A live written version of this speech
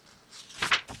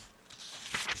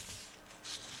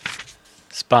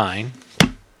Spine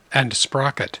and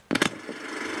Sprocket.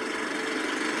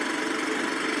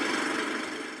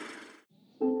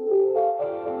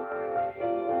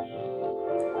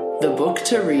 The book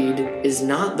to read is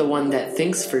not the one that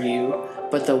thinks for you,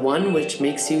 but the one which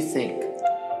makes you think.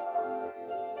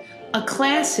 A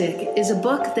classic is a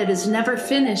book that is never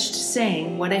finished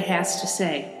saying what it has to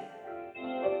say.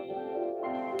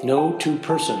 No two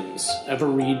persons ever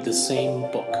read the same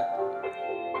book.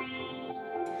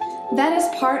 That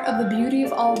is part of the beauty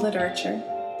of all literature.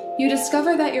 You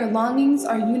discover that your longings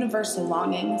are universal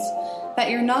longings, that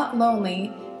you're not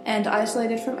lonely and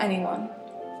isolated from anyone.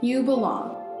 You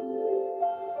belong.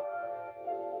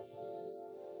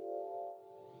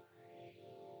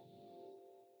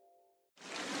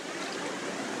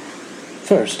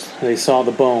 First, they saw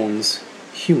the bones,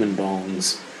 human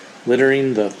bones,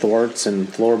 littering the thwarts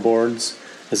and floorboards,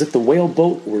 as if the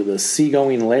whaleboat were the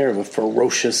seagoing lair of a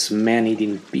ferocious,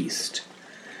 man-eating beast.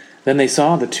 Then they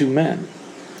saw the two men.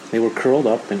 They were curled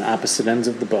up in opposite ends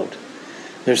of the boat,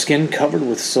 their skin covered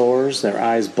with sores, their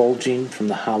eyes bulging from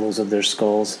the hollows of their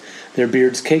skulls, their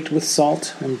beards caked with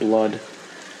salt and blood,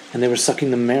 and they were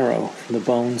sucking the marrow from the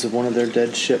bones of one of their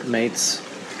dead shipmates.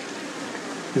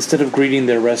 Instead of greeting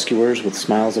their rescuers with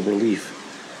smiles of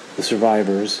relief, the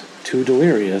survivors, too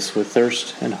delirious with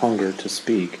thirst and hunger to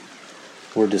speak,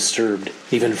 were disturbed,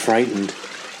 even frightened.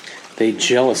 They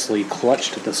jealously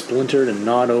clutched at the splintered and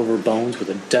gnawed-over bones with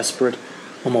a desperate,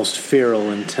 almost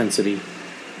feral intensity,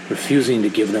 refusing to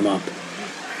give them up,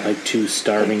 like two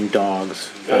starving dogs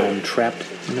found trapped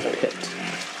in a pit.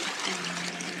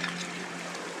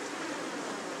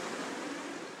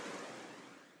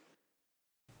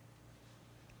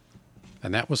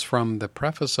 And that was from the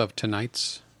preface of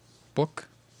tonight's book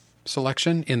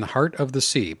selection, In the Heart of the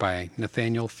Sea by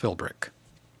Nathaniel Philbrick.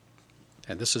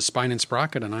 And this is Spine and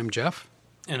Sprocket, and I'm Jeff.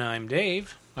 And I'm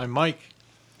Dave. I'm Mike.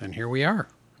 And here we are.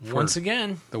 Once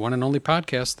again. The one and only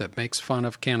podcast that makes fun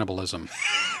of cannibalism.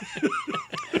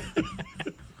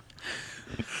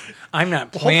 I'm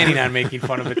not planning on making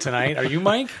fun of it tonight. Are you,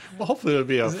 Mike? Well, hopefully it'll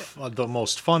be the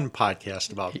most fun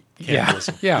podcast about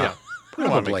cannibalism. Yeah. I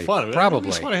don't want to make fun of it. Probably.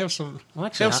 I just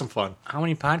want to have some fun. How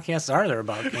many podcasts are there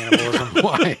about cannibalism?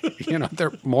 Why?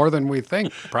 There more than we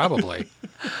think, probably.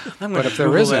 I'm but if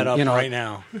there isn't, that up right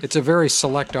now. It's a very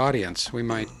select audience. We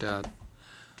might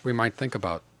think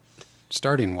about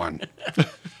starting one.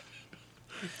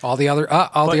 All the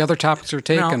other topics are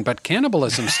taken, but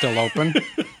cannibalism's still open.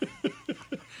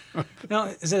 Now,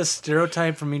 is it a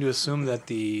stereotype for me to assume that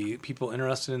the people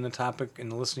interested in the topic in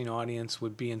the listening audience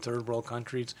would be in third world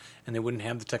countries and they wouldn't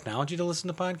have the technology to listen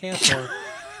to podcasts?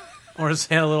 Or is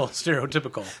that a little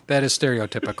stereotypical? That is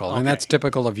stereotypical, Okay. and that's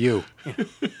typical of you,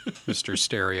 Mr.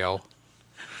 Stereo.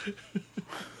 It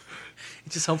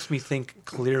just helps me think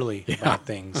clearly about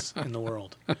things in the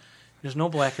world. There's no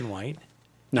black and white.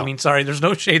 No. There's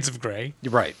no shades of gray.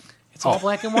 You're right. It's all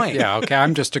black and white. Yeah, okay,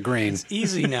 I'm just agreeing. It's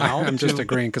easy now. I'm just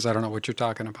agreeing because I don't know what you're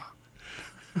talking about.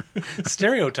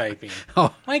 Stereotyping.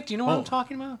 Oh. Mike, do you know what I'm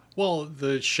talking about? Well,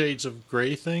 the shades of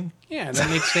gray thing. Yeah, that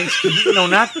makes things... No,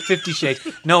 not 50 Shades.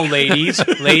 No,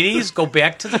 ladies, go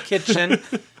back to the kitchen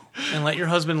and let your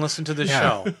husband listen to the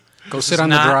show. Go sit on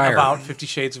the dryer. It's not about 50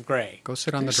 Shades of Grey. Go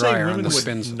sit on the dryer on the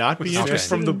spins. Not be interested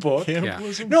from the book.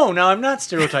 Cannibalism? No, I'm not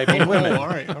stereotyping women. All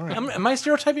right. Am I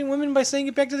stereotyping women by saying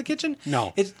get back to the kitchen?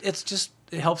 No. It's just,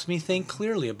 it helps me think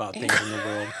clearly about things in the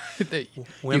world.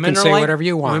 You can say whatever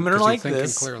you want. Women are like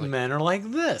this. this. Men are like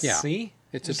this. Yeah. See?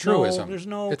 It's a truism. It's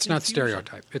not confusion.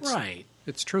 Stereotype. It's right.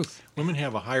 It's truth. Women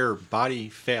have a higher body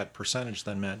fat percentage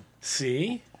than men.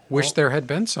 See? Wish there had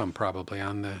been some probably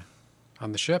on the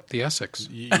ship, the Essex.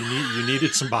 You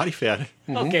needed some body fat.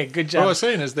 Mm-hmm. Okay, good job. What I was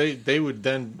saying is they would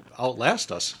then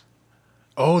outlast us.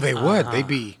 Oh, they would. They'd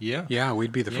be. Yeah,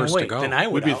 we'd be the first to go. Then I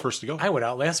would be the first to go. I would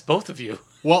outlast both of you.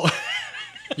 Well,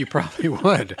 you probably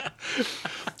would.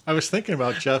 I was thinking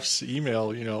about Jeff's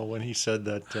email, when he said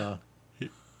that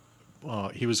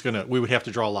we would have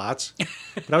to draw lots.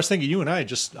 But I was thinking you and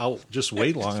I'll just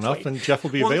wait long enough and Jeff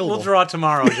will be available. We'll draw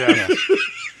tomorrow, Jeff.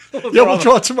 We'll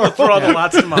draw tomorrow. We'll draw the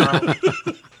lots tomorrow.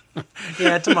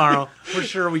 Yeah, tomorrow. We're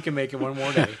sure we can make it one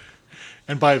more day.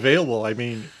 And by available, I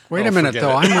mean... Wait a minute,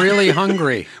 though. I'm really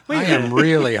hungry. I am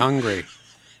really hungry.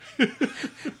 And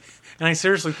I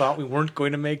seriously thought we weren't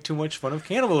going to make too much fun of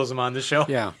cannibalism on the show.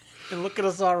 Yeah. And look at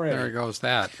us already. There goes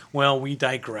that. Well, we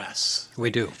digress.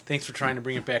 We do. Thanks for trying to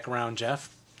bring it back around,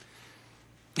 Jeff.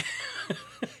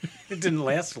 It didn't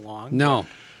last long. No.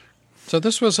 So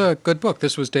this was a good book.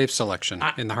 This was Dave's selection,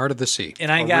 In the Heart of the Sea.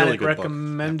 And I got it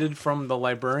recommended from the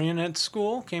librarian at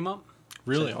school. Came up.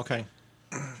 Really? Okay.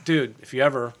 Dude, if you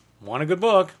ever want a good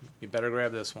book, you better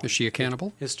grab this one. Is she a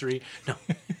cannibal? History. No.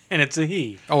 And it's a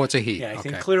he. Oh, it's a he. Yeah, I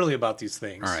think Okay. clearly about these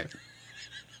things. All right.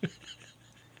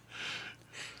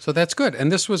 So that's good.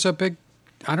 And this was a big,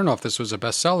 I don't know if this was a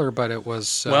bestseller, but it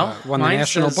was won the mine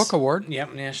National says- Book Award.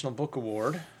 Yep, National Book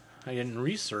Award. I didn't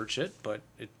research it, but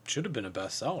it should have been a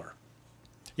bestseller.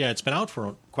 Yeah, it's been out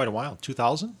for quite a while.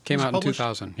 2000? Came was out in published?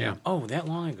 2000, yeah. Oh, that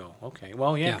long ago. Okay.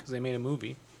 Well, yeah, Yeah. because they made a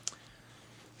movie.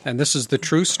 And this is the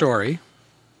true story,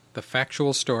 the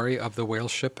factual story of the whale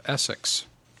ship Essex,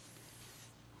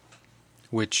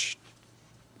 which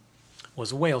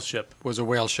Was a whale ship. was a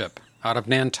whale ship out of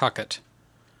Nantucket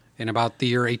in about the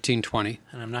year 1820.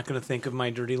 And I'm not going to think of my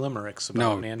dirty limericks about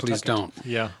No, Nantucket. please don't.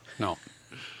 Yeah. No.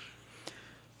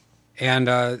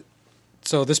 And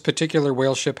so this particular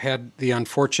whale ship had the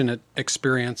unfortunate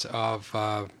experience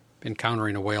of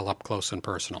encountering a whale up close and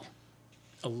personal.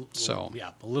 So-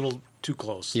 Yeah, a little too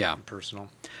close. Yeah. And personal.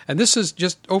 And this is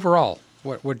just overall,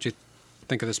 what did you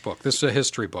think of this book? This is a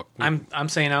history book. I'm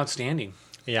saying outstanding.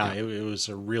 Yeah, it was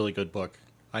a really good book.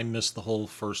 I missed the whole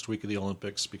first week of the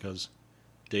Olympics because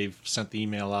Dave sent the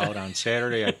email out on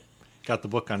Saturday. I got the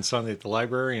book on Sunday at the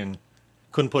library and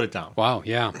couldn't put it down. Wow,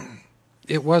 yeah.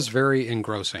 It was very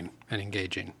engrossing and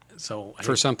engaging So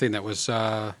for something that was,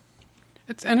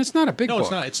 it's not a big No, book.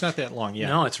 it's not. It's not that long. Yeah.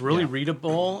 No, it's really Yeah.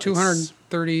 readable.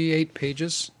 238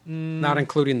 pages, not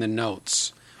including the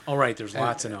notes. Oh, right. There's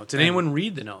lots of notes. Did anyone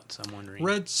read the notes? I'm wondering.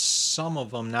 Read some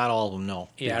of them, not all of them. No.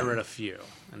 Yeah, I read a few,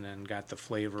 and then got the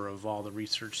flavor of all the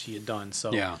research he had done.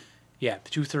 So Yeah.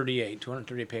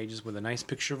 238 pages with a nice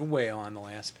picture of a whale on the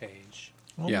last page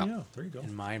Oh, Yeah. There you go.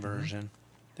 in my version.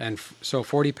 And so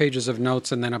 40 pages of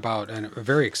notes and then about a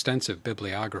very extensive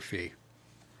bibliography.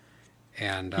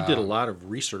 And He did a lot of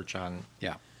research on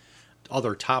Yeah.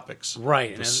 other topics,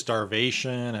 Right, The and-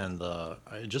 starvation and the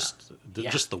Yeah.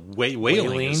 just the whaling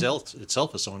Whaling.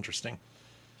 itself is so interesting.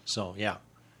 So yeah,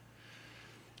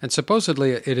 And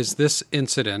supposedly it is this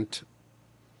incident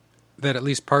that at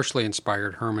least partially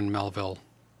inspired Herman Melville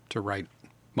to write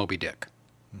Moby Dick.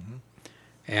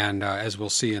 And as we'll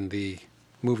see in the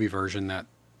movie version, that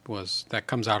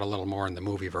comes out a little more in the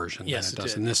movie version Yes, than it it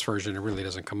does did. in this version. It really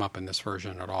doesn't come up in this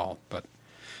version at all, but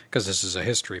because this is a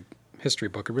history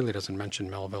book, it really doesn't mention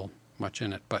Melville much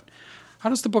in it. But how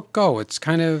does the book go? It's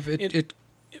kind of it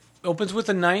Opens with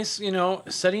a nice,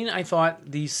 setting. I thought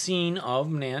the scene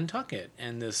of Nantucket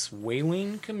and this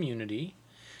whaling community,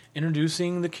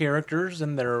 introducing the characters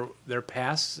and their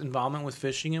past involvement with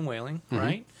fishing and whaling,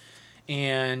 right?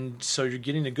 And so you're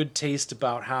getting a good taste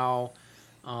about how,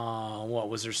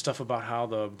 was there stuff about how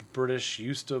the British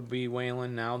used to be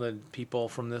whaling, now the people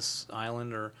from this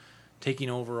island are taking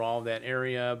over all that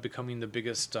area, becoming the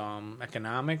biggest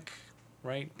economic,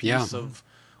 right, piece Yeah. of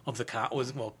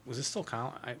the was it still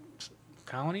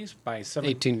colonies by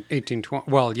 1820.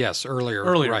 Well, yes, earlier,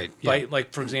 right? By,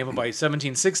 like, for example, by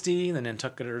 1760, the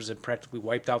Nantucketers had practically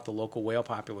wiped out the local whale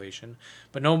population.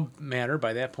 But no matter,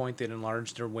 by that point, they'd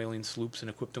enlarged their whaling sloops and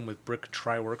equipped them with brick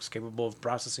try-works capable of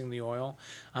processing the oil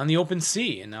on the open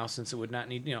sea. And now, since it would not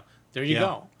need, there you Yeah.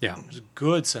 go. Yeah. There's a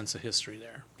good sense of history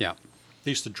there. Yeah.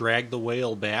 they used to drag the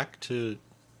whale back to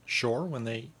shore when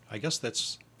I guess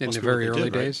that's In must the be what very they early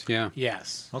did, right? days, yeah.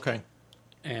 Yes. Okay,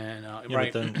 And, yeah,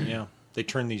 right. But then they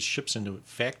turned these ships into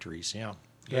factories. Yeah,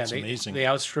 that's amazing. They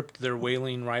outstripped their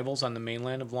whaling rivals on the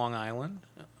mainland of Long Island,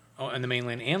 on the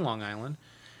mainland and Long Island.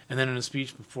 And then in a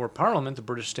speech before Parliament, the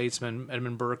British statesman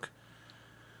Edmund Burke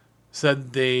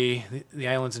said the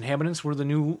island's inhabitants were the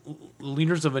new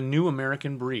leaders of a new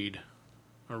American breed,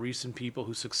 a recent people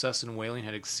whose success in whaling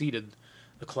had exceeded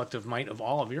the collective might of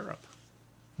all of Europe.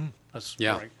 That's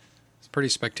Yeah. right. It's pretty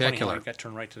Funny how spectacular. I got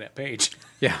turned right to that page.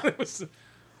 Yeah.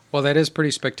 Well, that is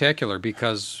pretty spectacular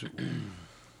because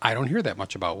I don't hear that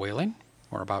much about whaling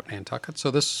or about Nantucket.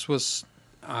 So this was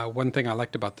one thing I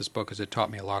liked about this book is it taught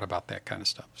me a lot about that kind of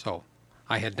stuff. So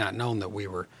I had not known that we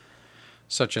were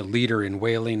such a leader in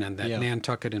whaling and that Yeah.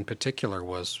 Nantucket in particular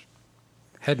was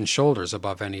head and shoulders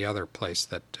above any other place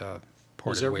that Was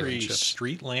ported every whaling ships.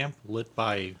 street lamp lit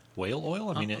by whale oil?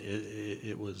 I mean,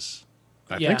 it was.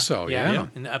 I think so, yeah.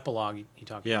 In the epilogue, he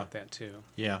talked Yeah. about that too.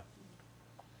 Yeah.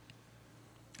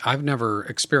 I've never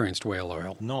experienced whale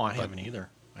oil. No, I haven't either.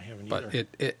 But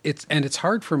it's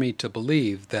hard for me to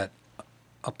believe that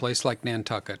a place like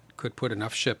Nantucket could put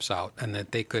enough ships out and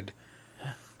that they could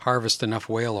harvest enough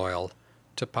whale oil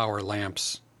to power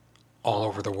lamps all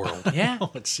over the world. Yeah. Oh,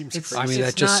 it seems It's- crazy. I mean,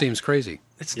 it's that just not- seems crazy.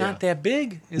 It's Yeah. not that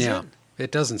big, is Yeah, it?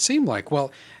 it doesn't seem like.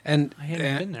 Well, and I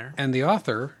hadn't been there. And the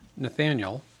author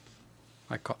Nathaniel,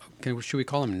 should we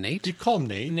call him Nate? You call him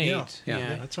Nate? Nate. Yeah. Yeah.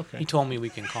 Yeah. That's okay. He told me we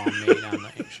can call him Nate on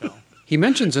the show. He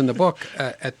mentions in the book,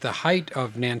 at the height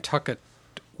of Nantucket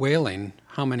whaling,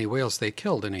 how many whales they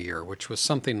killed in a year, which was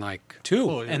something like...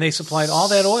 2. Oh, And they supplied all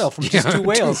that oil from just 2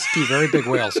 whales. Two very big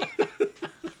whales.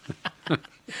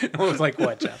 It was like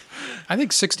what, Jeff? I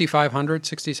think 6,500,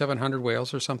 6,700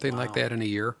 whales or something like that in a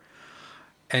year.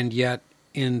 And yet,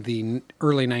 in the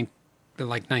early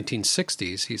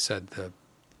 1960s, he said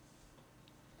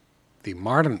the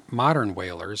modern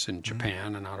whalers in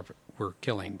Japan and out of it were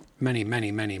killing many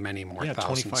more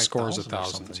thousands, scores of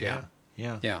thousands. Yeah.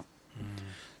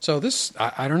 So this,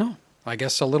 I don't know. I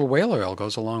guess a little whale oil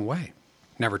goes a long way.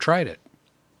 Never tried it.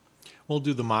 Well,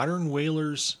 do the modern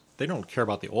whalers, they don't care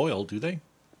about the oil, do they?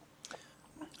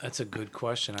 That's a good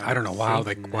question. I don't know why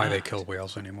they not. kill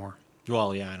whales anymore.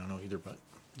 Well, yeah, I don't know either, but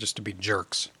Just to be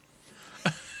jerks.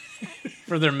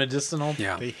 For their medicinal,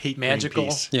 Yeah. they hate magical.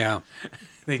 Greenpeace. Yeah.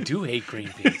 They do hate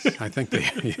Greenpeace. I think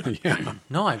they, yeah.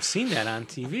 No, I've seen that on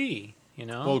TV.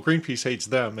 Well, Greenpeace hates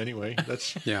them anyway.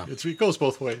 That's Yeah. It goes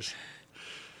both ways.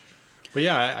 But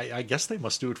yeah, I guess they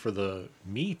must do it for the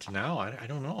meat now. I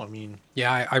don't know. I mean,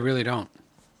 Yeah, I really don't.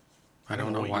 I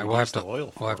don't know what why. you We'll have use to the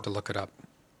oil we'll have for. to look it up.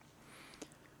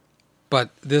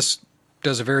 But this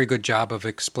does a very good job of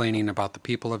explaining about the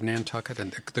people of Nantucket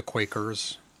and the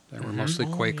Quakers. They were mostly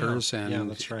Quakers, yeah. and Yeah,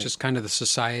 that's right. just kind of the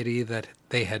society that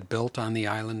they had built on the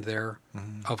island there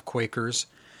of Quakers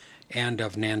and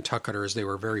of Nantucketers. They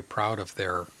were very proud of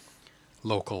their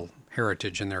local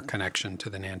heritage and their connection to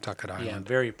the Nantucket Yeah, Island.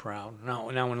 very proud. Now,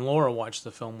 when Laura watched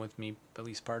the film with me, at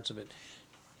least parts of it,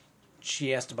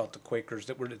 she asked about the Quakers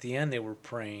that were at the end. They were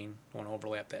praying. I don't want to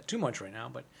overlap that too much right now,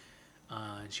 but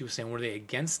she was saying, were they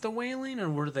against the whaling or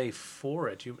were they for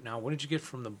it? Now, what did you get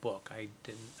from the book? I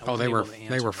Oh, they were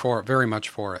for it, very much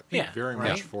for it. Yeah, very right?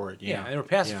 much for it. Yeah, Yeah, they were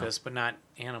pacifists, but not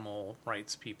animal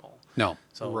rights people. No,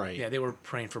 So Right. yeah, they were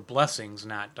praying for blessings,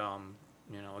 not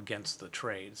against the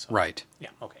trade. So, right, Yeah.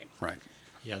 Okay. right.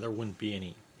 Yeah, there wouldn't be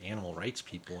any animal rights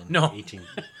people in No. 18.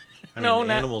 No, the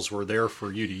not- animals were there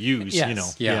for you to use.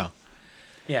 Yes. Yeah.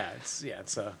 Yeah. It's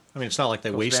I mean, it's not like they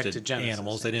Goes back wasted to Genesis,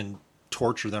 animals. yeah. They didn't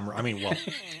torture them.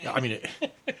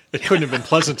 It couldn't have been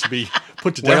pleasant to be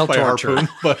put to Whale death by a torture. harpoon,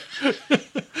 but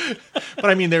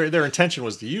I mean, their intention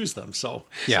was to use them. So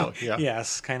Yeah. yeah.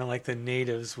 Yes, kind of like the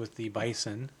natives with the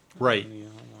bison. Right.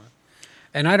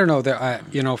 And I don't know that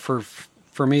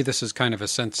for me this is kind of a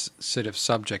sensitive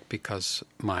subject because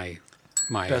my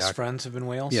Best friends have been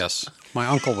whales. yes, my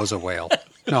uncle was a whale.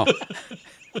 No,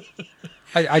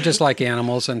 I just like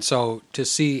animals, and so to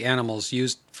see animals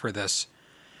used for this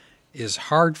is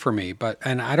hard for me.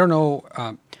 And I don't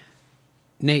know.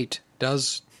 Nate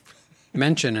does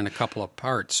mention in a couple of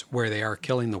parts where they are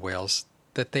killing the whales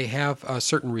that they have a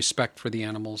certain respect for the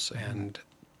animals, and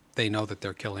they know that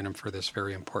they're killing them for this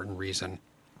very important reason.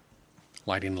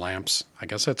 Lighting lamps, I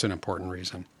guess that's an important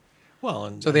reason. Well,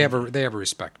 and So they have a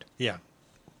respect. yeah.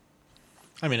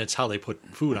 I mean, it's how they put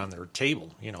food on their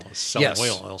table. Selling Yes.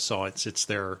 whale oil. So it's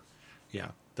their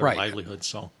Right. livelihood.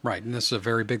 So Right, and this is a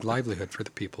very big livelihood for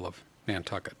the people of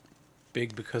Nantucket.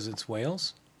 Big because it's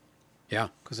whales? Yeah,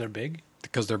 Because they're big?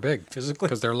 because they're big. Physically?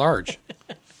 Because they're large.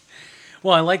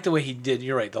 Well, I like the way he did.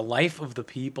 You're right. The life of the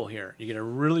people here. You get a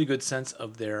really good sense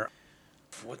of their...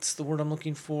 What's the word I'm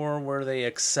looking for? Where they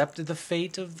accepted the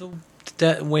fate of the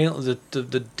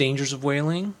dangers of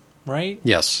whaling, right?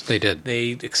 Yes, they did.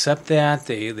 They accept that.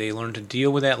 They learn to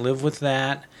deal with that, live with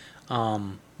that.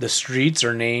 The streets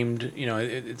are named,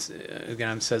 it's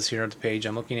again, it says here on the page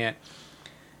I'm looking at,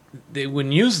 they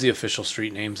wouldn't use the official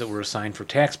street names that were assigned for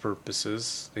tax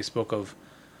purposes. They spoke of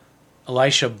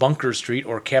Elisha Bunker Street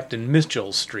or Captain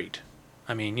Mitchell Street.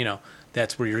 I mean,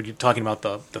 that's where you're talking about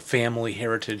the family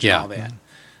heritage Yeah. and all that.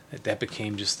 That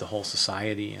became just the whole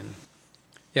society. And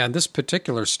Yeah, and this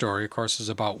particular story, of course, is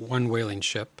about one whaling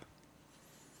ship,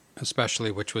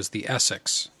 especially which was the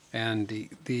Essex. And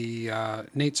the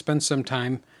Nate spends some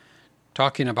time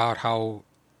talking about how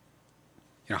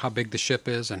big the ship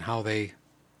is and how they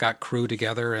got crew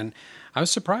together. And I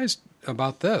was surprised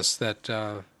about this, that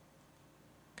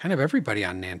kind of everybody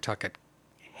on Nantucket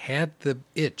had the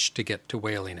itch to get to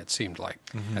whaling, it seemed like,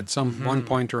 at some one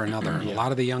point or another. And a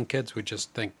lot of the young kids would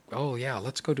just think, oh, yeah,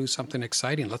 let's go do something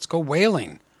exciting. Let's go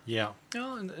whaling. yeah.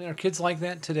 and are kids like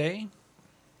that today?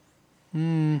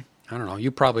 I don't know.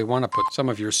 You probably want to put some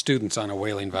of your students on a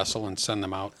whaling vessel and send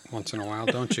them out once in a while,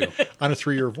 don't you? On a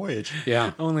 3-year voyage.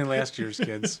 Yeah. Only last year's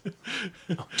kids.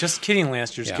 Oh, just kidding,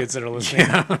 last year's Yeah. kids that are listening.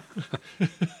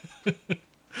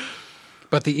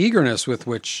 But the eagerness with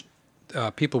which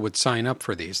people would sign up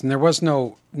for these, and there was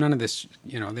none of this,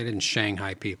 they didn't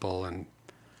Shanghai people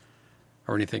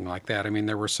or anything like that. I mean,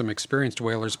 there were some experienced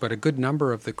whalers, but a good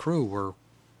number of the crew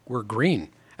were green,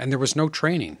 and there was no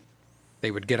training.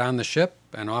 They would get on the ship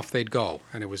and off they'd go,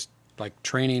 and it was like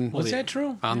training. Was that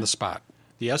true? On the spot.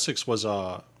 The Essex was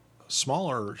a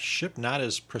smaller ship, not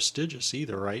as prestigious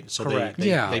either, right? So Correct.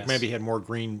 they maybe had more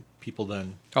green people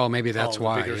than Oh, maybe that's the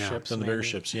why. bigger Yeah. ships, the bigger maybe.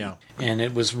 ships. Yeah. And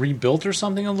it was rebuilt or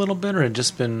something a little bit, or had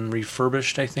just been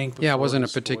refurbished, I think. Yeah, it before wasn't a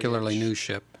this particularly voyage. new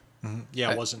ship.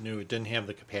 Yeah, it wasn't new. It didn't have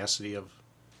the capacity of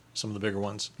some of the bigger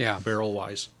ones. Yeah. Barrel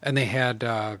wise. And they had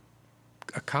a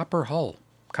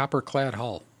copper-clad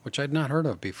hull, which I'd not heard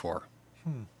of before.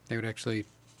 They would actually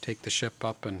take the ship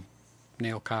up and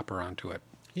nail copper onto it.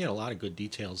 He had a lot of good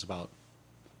details about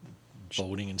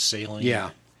boating and sailing.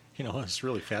 Yeah. You know, it's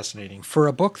really fascinating. For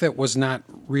a book that was not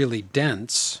really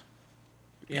dense,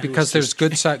 Yeah, because there's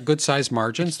good size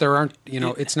margins. There aren't,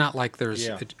 it's not like there's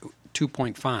Yeah. a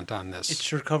 2-point font on this. it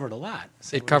sure covered a lot. Is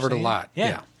that It what covered a you're saying? lot.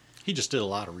 Yeah. He just did a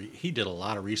lot of he did a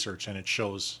lot of research, and it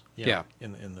shows. Yeah.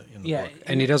 In the Yeah. book.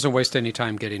 And he doesn't waste any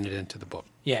time getting it into the book.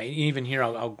 Yeah, even here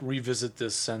I'll revisit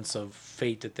this sense of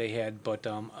fate that they had. But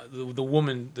the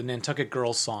woman, the Nantucket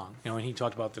Girl song, and he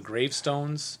talked about the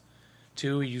gravestones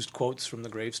too. He used quotes from the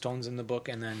gravestones in the book,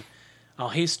 and then I'll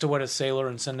haste to wed a sailor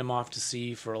and send him off to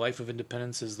sea. For a life of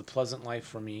independence is the pleasant life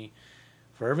for me.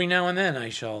 For every now and then I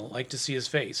shall like to see his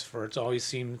face, for it's always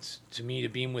seemed to me to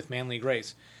beam with manly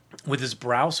grace. With his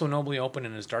brow so nobly open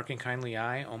and his dark and kindly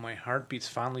eye, oh, my heart beats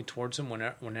fondly towards him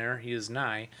whene'er he is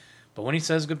nigh. But when he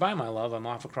says goodbye, my love, I'm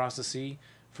off across the sea.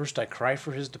 First I cry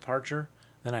for his departure,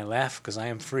 then I laugh because I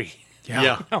am free.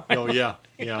 Yeah. Oh, yeah.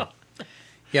 Yeah.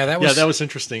 Yeah, that was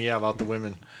interesting. Yeah, about the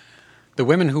women. the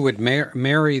women who would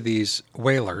marry these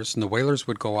whalers, and the whalers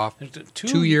would go off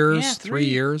 2 years, yeah, 3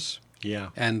 years, Yeah.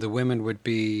 and the women would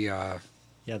be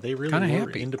Yeah, they really Kinda were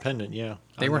happy. independent. Yeah,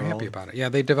 they on were their happy own. about it. Yeah,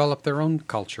 they developed their own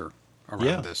culture around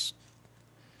Yeah. this.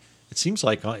 It seems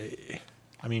like, I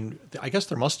mean, I guess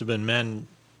there must have been men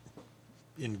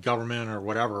in government or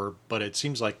whatever, but it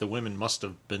seems like the women must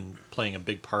have been playing a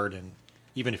big part in,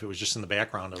 even if it was just in the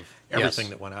background of everything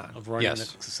that went on. Of running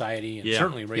Yes. the society and Yeah.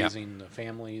 certainly Yeah. raising the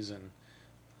families and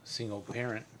single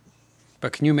parent.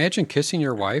 But can you imagine kissing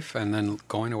your wife and then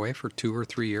going away for 2 or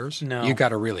 3 years? No. You got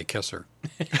to really kiss her.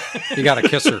 You got to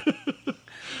kiss her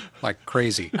like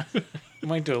crazy.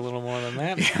 Might do a little more than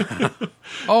that.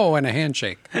 Oh, and a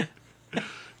handshake.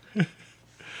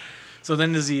 So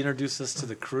then does he introduce us to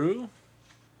the crew?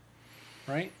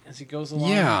 Right? As he goes along?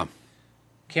 Yeah.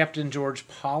 Captain George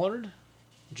Pollard,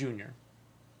 Jr.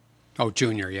 Oh,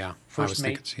 junior, yeah. I was First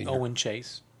thinking mate, senior. Owen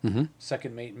Chase. Mhm.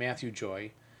 Second mate, Matthew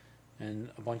Joy.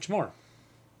 And a bunch more.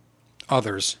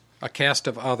 Others. A cast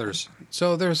of others.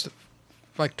 So there's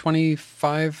like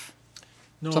 25,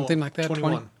 something like that?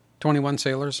 21. 21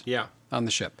 sailors Yeah, on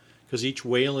the ship. because each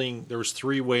whaling, there was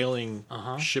 3 whaling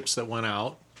ships that went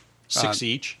out, 6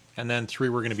 each, and then 3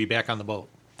 were going to be back on the boat.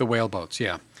 The whale boats,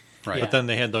 yeah. Right. Yeah. But then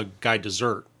they had the guy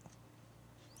desert.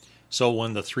 So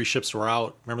when the 3 ships were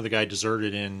out, remember the guy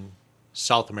deserted in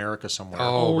South America somewhere?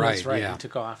 Oh, That's right, right. yeah. He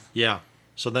took off. Yeah.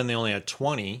 So then they only had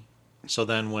 20. So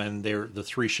then when the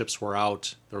 3 ships were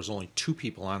out, there was only 2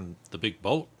 people on the big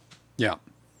boat. Yeah.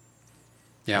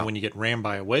 Yeah. And when you get rammed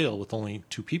by a whale with only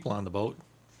 2 people on the boat,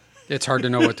 It's hard to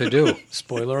know what to do.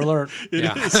 Spoiler alert.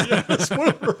 Yeah.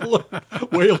 spoiler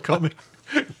alert, whale coming.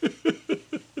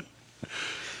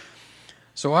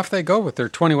 So off they go with their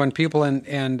 21 people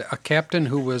and a captain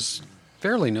who was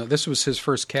fairly new. This was his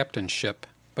first captainship,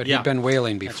 but Yeah. he'd been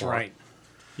whaling That's before. right.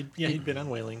 He'd been on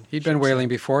whaling. He'd been whaling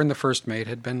before, and the first mate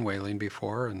had been whaling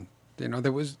before, and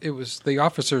it was the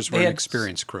officers were They an had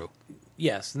experienced crew.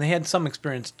 Yes, and they had some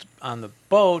experience on the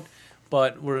boat,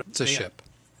 but It's a ship.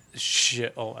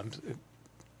 Shit. Oh, I'm.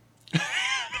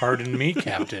 Pardon me,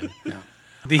 Captain. Yeah.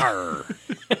 The Arr.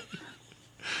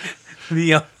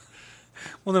 the.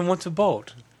 Well, then what's a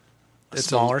boat? A It's a-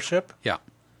 smaller ship. Yeah,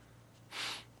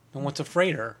 And what's a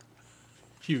freighter?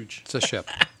 Huge. it's a ship.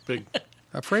 Big.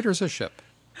 A freighter's a ship.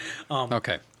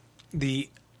 Okay. The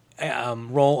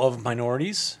role of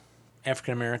minorities,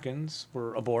 African Americans,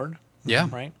 were aboard. Yeah.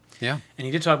 Right. Yeah. And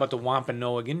he did talk about the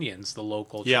Wampanoag Indians, the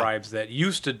local Yeah. tribes that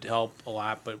used to help a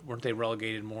lot, but weren't they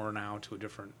relegated more now to a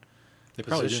different They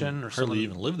probably position didn't or hardly something?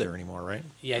 even live there anymore, right?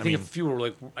 Yeah, I think a few were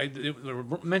like they were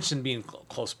mentioned being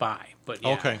close by, but yeah,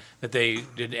 Okay. that they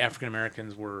did. African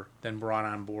Americans were then brought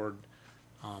on board,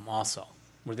 also.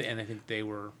 And I think they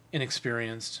were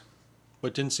inexperienced. But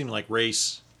it didn't seem like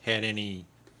race had any.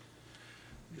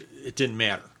 It didn't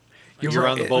matter. You're You're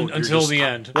right. on the boat Until you're the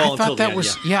end. Well, I until thought the that end,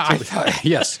 was yeah. I thought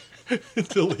yes.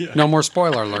 Until the end. No more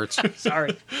spoiler alerts.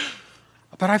 Sorry.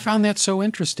 But I found that so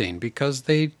interesting because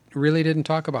they really didn't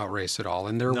talk about race at all,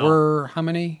 and there No. were how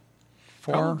many?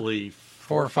 4? Probably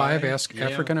 4 or 5 yeah.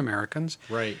 African Americans.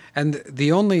 Right. And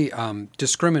the only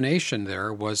discrimination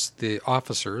there was the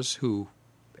officers who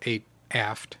ate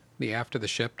aft, the aft of the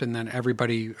ship, and then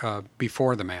everybody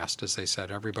before the mast, as they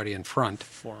said, everybody in front,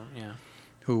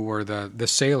 who were the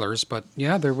sailors. But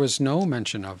yeah, there was no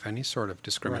mention of any sort of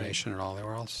discrimination at all. They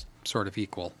were all sort of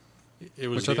equal. It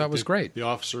was which I thought was great. The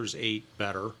officers ate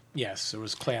better. Yes, it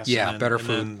was class. Yeah, better and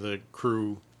food. then the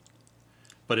crew,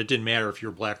 but it didn't matter if you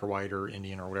were black or white or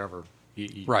Indian or whatever.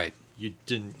 Right. You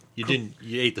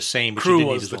ate the same, but Crew you didn't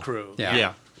eat was as the well. crew.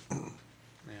 Yeah.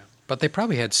 But they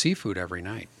probably had seafood every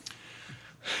night.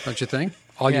 Don't you think?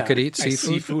 All you could eat I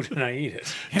seafood? seafood and I eat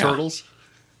it. Turtles.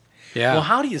 Yeah. Well,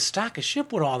 how do you stock a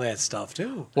ship with all that stuff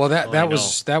too? Well,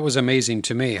 that was amazing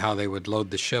to me how they would load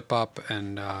the ship up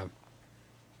and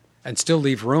still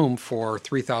leave room for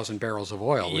 3,000 barrels of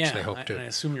oil, which they hope to I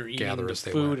assume you're eating gather the as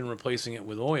they food went. and replacing it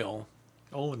with oil.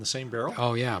 Oh, in the same barrel?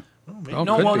 Oh yeah. maybe. Oh,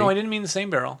 No, could well, be. no, I didn't mean the same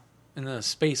barrel in the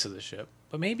space of the ship,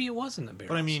 but maybe it was in the barrel.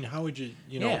 But I mean, how would you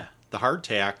know, Yeah. the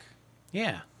hardtack?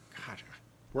 yeah.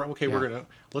 God,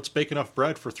 let's bake enough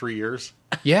bread for 3 years.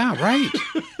 Yeah, right.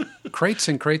 Crates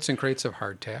and crates and crates of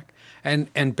hardtack,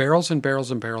 and barrels and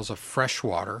barrels and barrels of fresh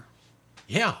water.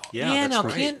 Yeah, that's Now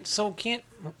right.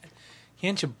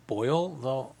 can't you boil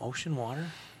the ocean water?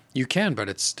 You can, but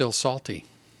it's still salty.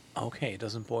 Okay, it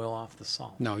doesn't boil off the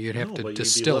salt No, you'd have to but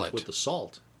distill you'd be left it. with the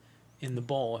salt. in the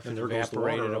bowl if And it there goes the water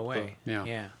evaporated up away.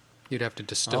 Yeah. You'd have to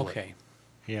distill it. Okay,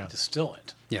 Yeah. distill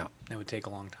it. Yeah, That would take a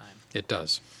long time. it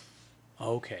does.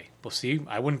 Okay. Well, see,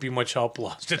 I wouldn't be much help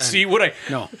lost. See what I.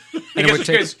 No. I And it guess would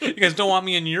take you guys don't want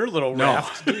me in your little no,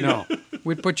 raft. no.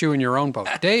 We'd put you in your own boat,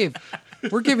 Dave.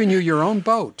 We're giving you your own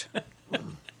boat,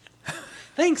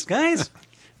 Thanks, guys.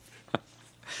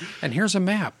 and here's a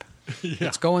map.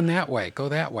 It's going that way. Go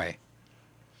that way.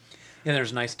 Yeah,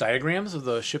 there's nice diagrams of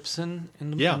the ships in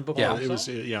the Yeah, book. Yeah. also. It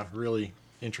was really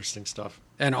interesting stuff.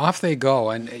 And off they go.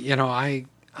 And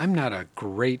I'm not a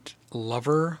great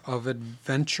lover of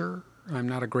adventure. I'm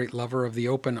not a great lover of the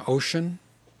open ocean.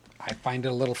 I find it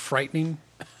a little frightening.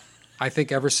 I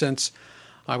think ever since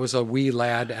I was a wee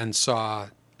lad and saw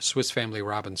Swiss Family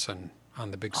Robinson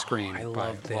on the big screen I by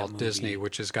love that Walt movie. Disney,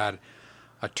 which has got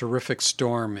a terrific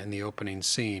storm in the opening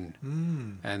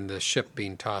scene and the ship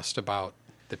being tossed about.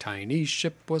 The tiny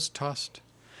ship was tossed.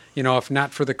 If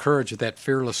not for the courage of that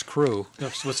fearless crew, The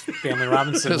Swiss Family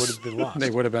Robinson would have been lost. they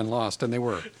would have been lost, and they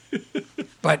were.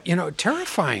 But,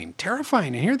 terrifying.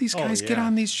 And here these guys get yeah,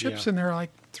 on these ships, and they're like,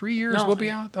 3 years, we'll be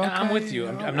out. Okay, I'm with you.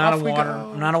 I'm not a off we water.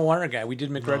 go. I'm not a water guy. We did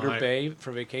McGregor I- Bay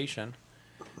for vacation.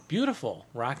 Beautiful,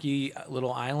 rocky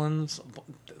little islands,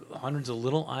 hundreds of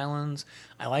little islands.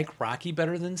 I like rocky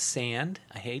better than sand.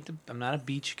 I'm not a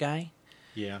beach guy.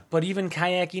 Yeah. But even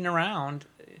kayaking around,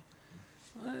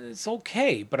 it's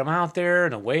okay. But I'm out there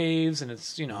in the waves, and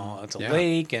it's it's a Yeah.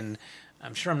 lake, and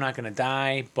I'm sure I'm not going to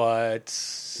die. But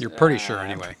You're pretty sure,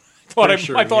 anyway. I thought Pretty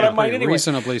sure, I thought yeah. I might Pretty anyway.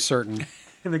 reasonably certain.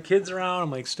 And the kids around,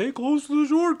 I'm like, stay close to the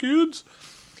shore, kids.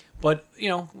 But,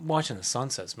 watching the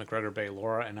sunsets, McGregor Bay,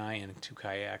 Laura and I in 2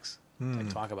 kayaks. I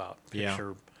talk about Yeah.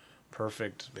 picture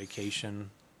perfect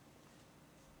vacation.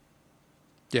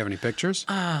 Do you have any pictures?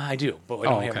 I do, but I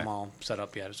don't have okay. them all set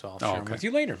up yet, so I'll share them okay. with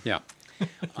you later. Yeah.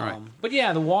 All right. But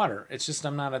yeah, the water. It's just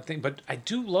I'm not a thing. But I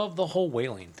do love the whole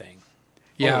whaling thing.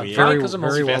 Yeah, yeah. very, Because of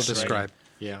very well fascinating. described.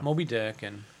 Yeah. Moby Dick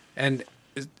and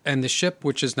And the ship,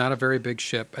 which is not a very big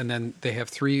ship, and then they have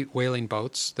 3 whaling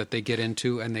boats that they get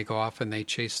into, and they go off and they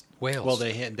chase whales. Well,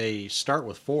 they start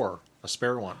with 4, a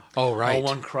spare one. Oh, right. all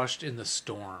one crushed in the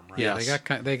storm. Right? Yeah,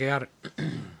 Yes.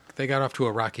 they got off to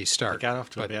a rocky start. Got off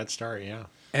to a bad start. Yeah.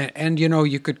 And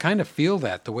you could kind of feel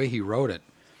that the way he wrote it.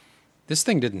 This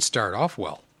thing didn't start off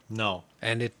well, No.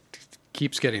 and it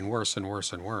keeps getting worse and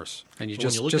worse and worse. And you But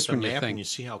just when you look just at the when you map think, and you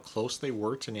see how close they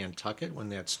were to Nantucket when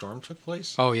that storm took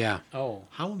place, oh yeah, Oh,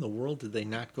 how in the world did they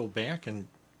not go back and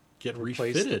get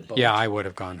Replace the refitted? boat. yeah, I would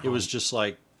have gone. It Home. was just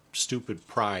like stupid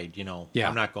pride, Yeah.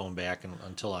 I'm not going back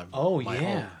until I'm. oh my yeah.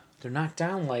 home. They're knocked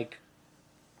down like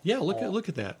Yeah, look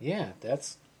at that. yeah.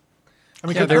 That's I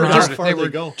mean, yeah, they were how just far they they were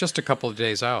go. just a couple of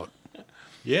days out.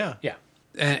 Yeah. yeah.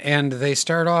 And they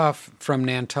start off from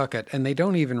Nantucket, and they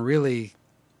don't even really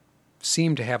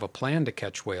seem to have a plan to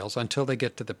catch whales until they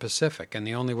get to the Pacific. And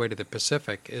the only way to the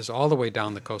Pacific is all the way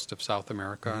down the coast of South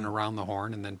America and around the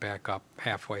Horn, and then back up,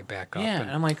 halfway back up. Yeah, and,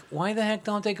 and I'm like, why the heck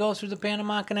don't they go through the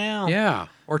Panama Canal? yeah.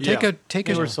 Or take Yeah.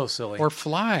 They were so silly. or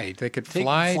fly. They could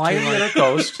fly fly to to the like, other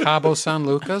coast. Cabo San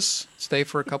Lucas, stay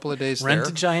for a couple of days Rent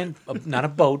there, a giant, not a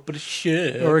boat, but a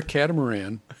ship. or a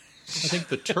catamaran. I think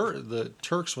the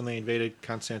Turks, when they invaded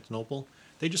Constantinople,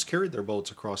 they just carried their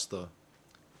boats across the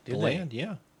Did they? land.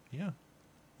 Yeah.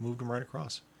 Moved them right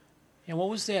across. Yeah, what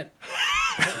was that?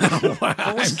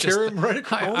 Almost carry him right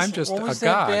across. I'm just What a was that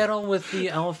god. battle with the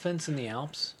elephants in the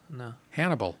Alps? No.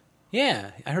 Hannibal.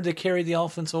 Yeah, I heard they carried the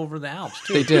elephants over the Alps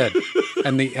too. They did,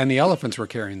 and the elephants were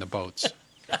carrying the boats.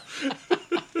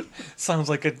 Looks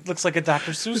like a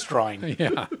Dr. Seuss drawing.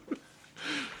 Yeah.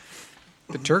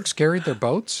 The Turks carried their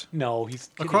boats? No, he's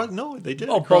Across, no, they did.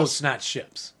 Oh, across. boats, not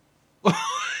ships.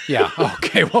 Yeah.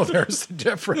 Okay, well, there's the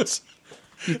difference.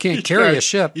 You can't carry a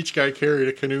ship. Each guy carried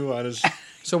a canoe on his.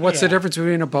 So what's the difference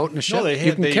between a boat and a ship? No,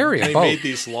 You can carry a they boat. made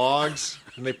these logs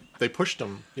and they pushed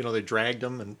them. They dragged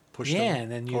them and pushed Yeah, them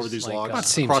and then over used, these like, logs That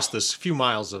seems- across this few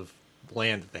miles of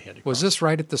land that they had to cross. Was this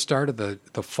right at the start of the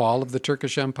fall of the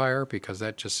Turkish Empire? Because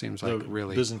that just seems like The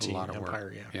really Byzantine a lot of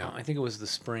Empire, work. yeah. I think it was the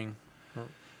spring.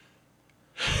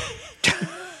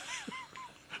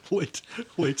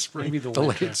 late spring? Maybe the The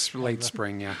winter. late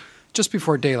spring, yeah. Just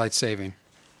before daylight saving,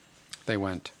 they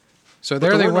went. So But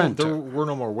there they were went. There were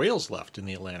no more whales left in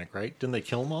the Atlantic, right? Didn't they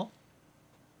kill them all?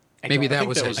 Maybe that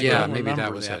was it. Yeah, maybe that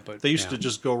remember was it. but They used Yeah. to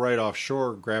just go right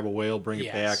offshore, grab a whale, bring it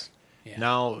back. Yes. Yeah.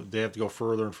 Now they have to go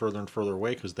further and further and further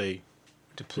away because they were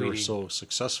depleting. so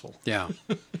successful Yeah.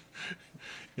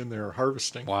 in their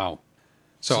harvesting. Wow.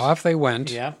 So off they went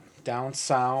Yep, down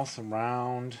south,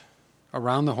 around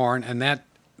the Horn, and that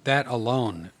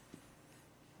alone,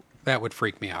 that would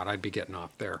freak me out. I'd be getting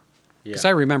off there. Because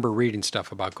I remember reading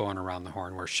stuff about going around the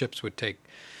Horn where ships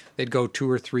they'd go 2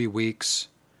 or 3 weeks,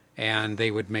 and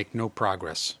they would make no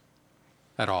progress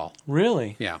at all.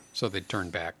 Really? Yeah, so they'd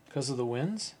turn back. Because of the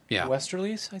winds? Yeah.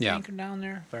 Westerlies, I Yeah. think, are down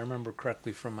there, if I remember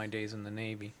correctly from my days in the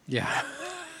Navy. Yeah.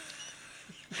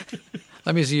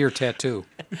 Let me see your tattoo.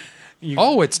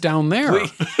 Oh, it's down there.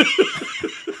 Wait.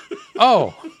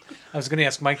 Oh, I was going to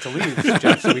ask Mike to leave,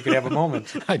 Jeff, so we could have a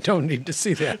moment. I don't need to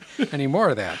see that. Any more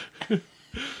of that.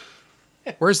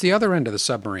 Where's the other end of the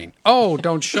submarine? Oh,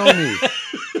 don't show me.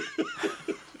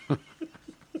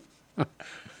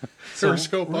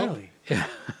 Periscope up. Really? Yeah.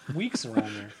 Weeks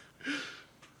around there.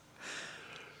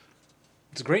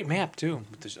 It's a great map, too,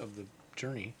 of the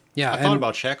journey. Yeah, I thought and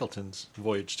about Shackleton's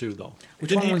voyage too, though. Which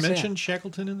Didn't one he was mention that?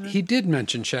 Shackleton in there? he did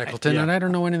mention Shackleton, Yeah. and I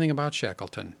don't know anything about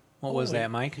Shackleton. What was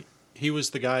that, Mike? He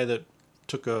was the guy that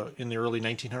in the early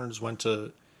 1900s, went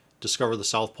to discover the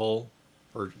South Pole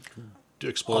or to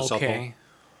explore the South Pole. Okay.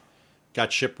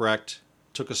 Got shipwrecked,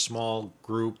 took a small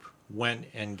group, went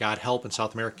and got help in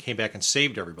South America, came back and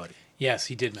saved everybody. Yes,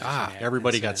 he did mention that.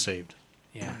 Everybody got incident. saved.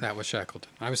 Yeah. That was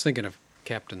Shackleton. I was thinking of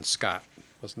Captain Scott.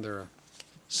 Wasn't there a...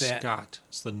 That- Scott.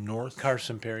 It's the North.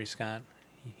 Carson Perry Scott.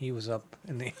 He was up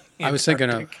in the I was thinking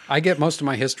of... Antarctic. I get most of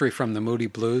my history from the Moody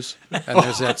Blues, and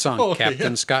there's that song, Oh,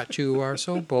 Captain yeah. Scott, you are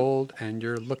so bold, and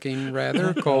you're looking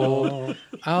rather cold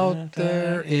out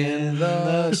there in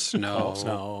the snow,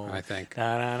 Snow. I think.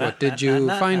 Da-da-da, What did you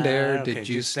da-da-da, find there? okay, Did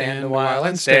you stand a while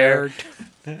and stared?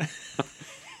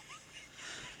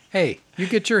 Hey, you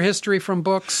get your history from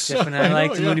books? Jeff and I I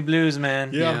like know, the yeah. Moody Blues,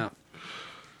 man. Yeah.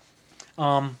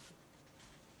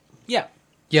 Yeah.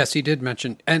 Yes, he did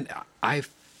mention, and I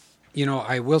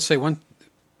will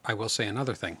say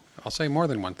another thing. I'll say more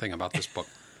than one thing about this book.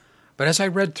 But as I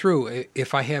read through,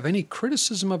 if I have any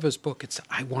criticism of his book,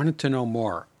 I wanted to know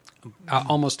more.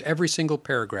 Almost every single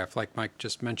paragraph, like Mike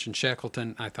just mentioned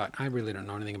Shackleton, I thought, I really don't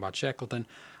know anything about Shackleton.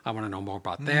 I want to know more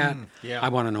about that. yeah. I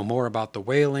want to know more about the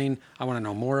whaling. I want to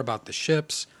know more about the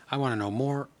ships. I want to know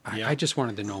more. I just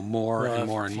wanted to know more and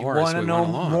more and more If you as want we to know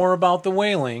went along. more about the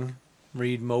whaling,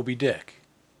 read Moby Dick,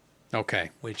 Okay,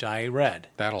 which I read.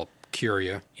 that'll cure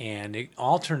you. And it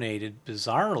alternated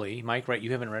bizarrely. Mike, right?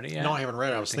 You haven't read it yet? No, I haven't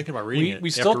read it. I was thinking about reading it. We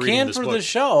after still reading can this for book. the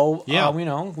show. Yeah. We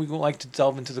like to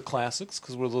delve into the classics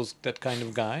because we're that kind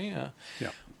of guy.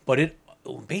 Yeah. But it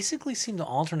basically seemed to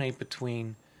alternate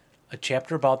between a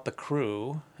chapter about the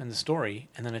crew and the story,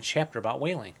 and then a chapter about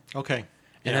whaling, Okay.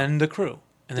 and then the crew,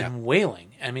 and then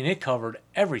whaling. I mean, it covered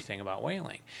everything about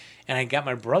whaling. And I got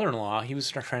my brother-in-law. He was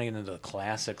trying to get into the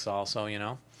classics also,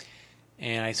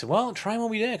 And I said, well, try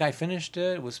Moby Dick. I finished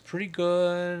it. It was pretty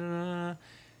good. And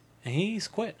he's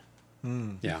quit.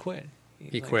 Yeah. He quit.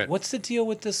 He quit. What's the deal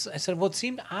with this? I said, well, it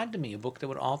seemed odd to me, a book that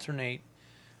would alternate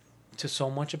to so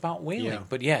much about whaling. Yeah.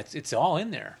 But yeah, it's all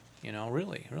in there.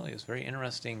 Really. It's a very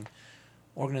interesting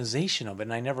organization of it.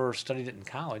 And I never studied it in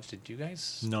college. Did you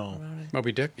guys? No. know about it?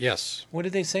 Moby Dick? Yes. What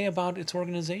did they say about its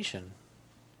organization?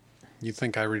 You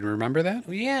think I would remember that?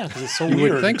 Well, yeah, because it's so You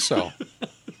weird. would think so.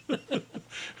 It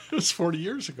was 40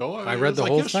 years ago. I it read was the like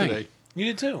whole yesterday. thing. You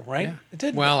did too, right? Yeah. It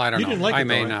did. Well, I don't You know. didn't like I it,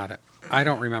 may though, not. I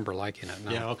don't remember liking it.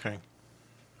 No. Yeah, okay.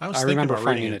 I I thinking remember about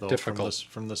finding reading it though, difficult.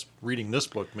 From this reading this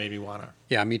book, maybe want to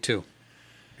Yeah, me too.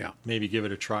 maybe give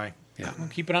it a try. Yeah. We'll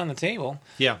keep it on the table.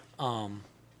 Yeah.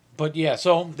 But But yeah,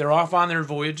 so they're off on their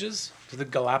voyages to the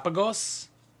Galapagos.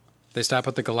 They stop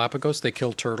at the Galapagos. They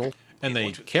kill turtle. And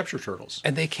they capture turtles.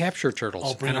 And they capture turtles.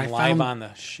 Oh, bring and them live on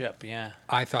the ship, yeah.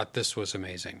 I thought this was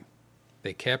amazing.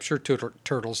 They capture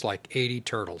turtles, like 80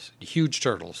 turtles, huge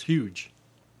turtles. Huge.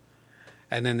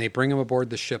 And then they bring them aboard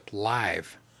the ship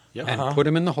live Yep. and put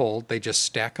them in the hold. They just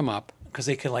stack them up. Because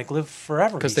they could live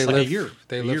forever. Because they like live a year.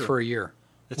 They A live year. for a year.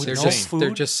 It's They're insane. just food? they're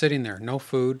just sitting there, no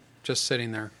food, just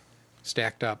sitting there,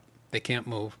 stacked up. They can't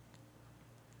move.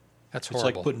 That's It's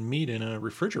horrible. like putting meat in a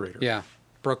refrigerator. Yeah,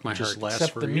 broke my Just heart. lasts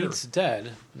Except for the a year. meat's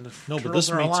dead. And the No, but turtles this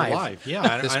are meat's alive. alive. Yeah,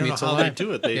 I This don't know meat's how they alive.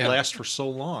 do it. They Yeah. last for so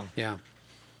long. Yeah,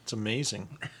 It's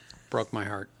amazing. broke my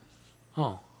heart.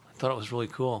 Oh, I thought it was really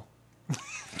cool.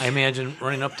 I imagine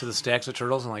running up to the stacks of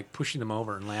turtles and like pushing them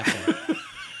over and laughing.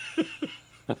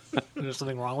 Is there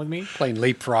something wrong with me? Playing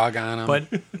leapfrog on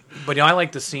them. But I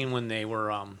like the scene when they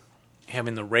were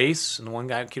having the race, and the one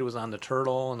kid was on the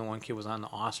turtle, and the one kid was on the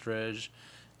ostrich,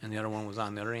 and the other one was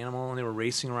on the other animal, and they were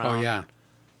racing around. oh yeah,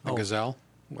 the gazelle.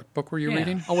 What book were you Yeah.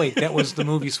 reading? Oh wait, that was the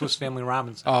movie Swiss Family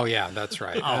Robinson. Oh yeah, that's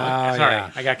right. Oh, Oh, sorry,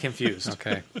 yeah. I got confused.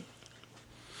 Okay.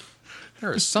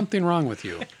 There is something wrong with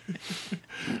you.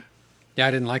 Yeah,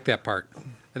 I didn't like that part.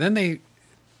 And then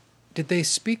did they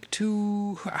speak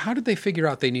to, how did they figure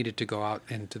out they needed to go out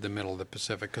into the middle of the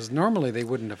Pacific? Because normally they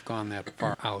wouldn't have gone that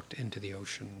far out into the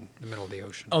ocean, the middle of the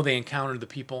ocean. Oh, they encountered the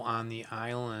people on the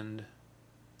island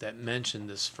that mentioned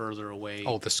this further away.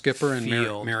 Oh, the skipper and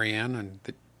field. Marianne and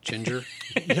the ginger.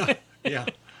 Yeah.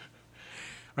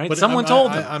 Right? But Someone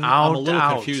told them. I'm out, a little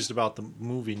out. confused about the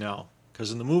movie now.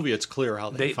 Because in the movie, it's clear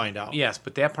how they find out. Yes,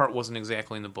 but that part wasn't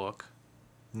exactly in the book.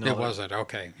 No, It wasn't,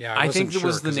 okay. Yeah, I think wasn't it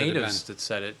was sure the 'cause it had natives that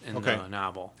said it in Okay. the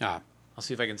novel. been- Ah, I'll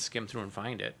see if I can skim through and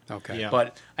find it. okay. Yeah.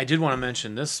 But I did want to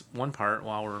mention this one part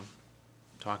while we're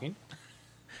talking.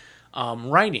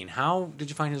 Writing. How did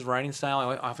you find his writing style?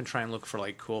 I often try and look for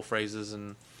like cool phrases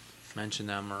and mention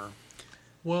them. Or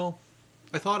Well,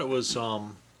 I thought it was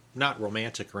not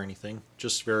romantic or anything.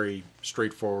 Just very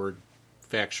straightforward,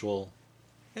 factual.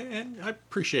 And I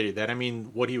appreciated that. I mean,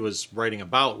 what he was writing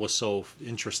about was so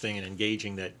interesting and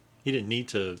engaging that he didn't need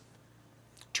to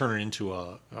turn it into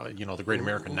the Great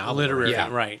American Novel. literary, Yeah,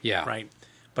 right? yeah. Right.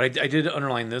 But I did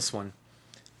underline this one.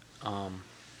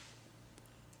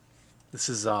 This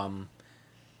is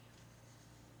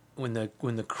when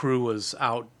the crew was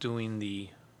out doing the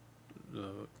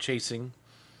chasing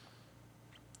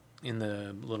in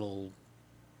the little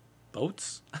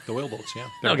boats. The whaleboats, yeah.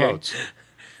 They're Okay. boats.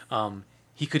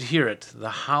 He could hear it, the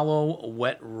hollow,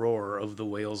 wet roar of the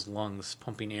whale's lungs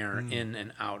pumping air in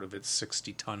and out of its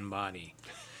 60-ton body.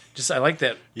 I like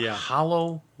that Yeah.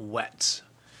 hollow, wet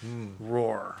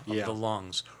roar of Yeah. the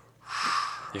lungs.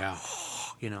 Yeah,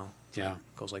 yeah,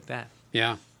 Goes like that.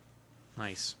 yeah.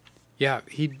 Nice. Yeah,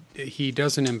 he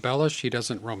doesn't embellish, he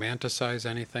doesn't romanticize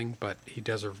anything, but he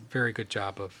does a very good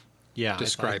job of Yeah,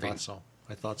 describing. I thought so.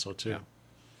 I thought so, too. Yeah.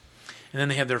 And then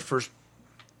they have their first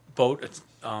boat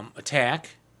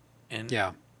attack, and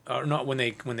Yeah. not when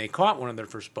they caught one of their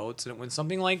first boats, and it went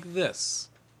something like this.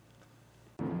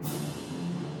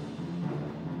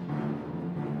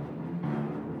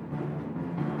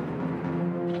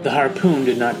 The harpoon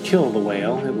did not kill the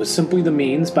whale. It was simply the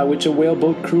means by which a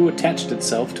whaleboat crew attached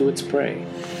itself to its prey.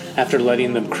 After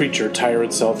letting the creature tire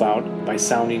itself out by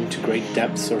sounding to great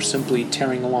depths or simply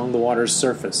tearing along the water's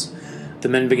surface, the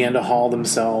men began to haul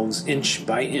themselves inch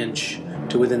by inch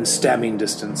to within stabbing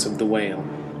distance of the whale.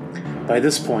 By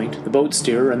this point, the boat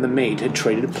steerer and the mate had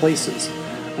traded places,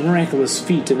 a miraculous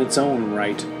feat in its own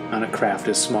right on a craft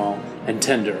as small and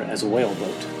tender as a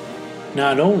whaleboat.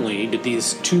 Not only did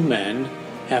these two men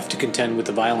have to contend with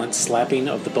the violent slapping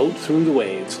of the boat through the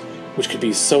waves, which could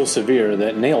be so severe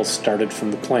that nails started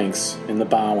from the planks in the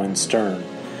bow and stern,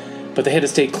 but they had to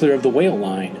stay clear of the whale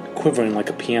line, quivering like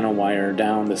a piano wire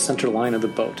down the center line of the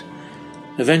boat.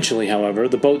 Eventually, however,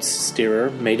 the boat's steerer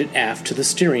made it aft to the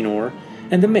steering oar,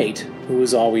 and the mate, who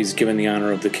was always given the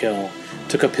honor of the kill,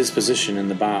 took up his position in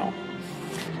the bow.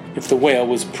 If the whale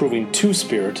was proving too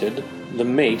spirited, the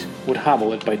mate would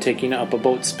hobble it by taking up a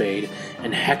boat spade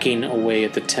and hacking away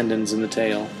at the tendons in the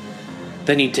tail.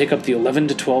 Then he'd take up the 11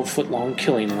 to 12 foot long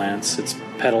killing lance, its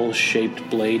petal-shaped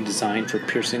blade designed for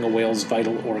piercing a whale's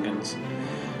vital organs.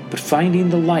 But finding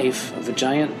the life of a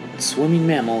giant swimming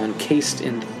mammal encased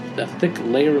in a thick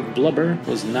layer of blubber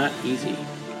was not easy.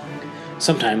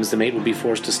 Sometimes the mate would be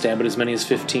forced to stab it as many as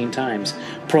 15 times,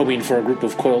 probing for a group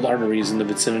of coiled arteries in the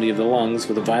vicinity of the lungs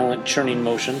with a violent churning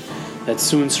motion that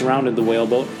soon surrounded the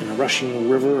whaleboat in a rushing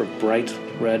river of bright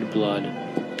red blood.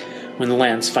 When the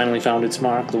lance finally found its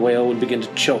mark, the whale would begin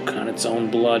to choke on its own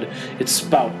blood, its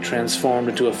spout transformed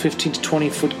into a 15 to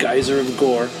 20-foot geyser of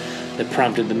gore that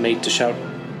prompted the mate to shout,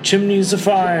 "Chimneys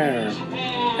afire!"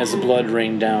 as the blood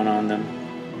rained down on them.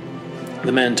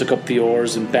 The men took up the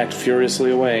oars and backed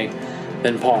furiously away,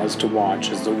 then paused to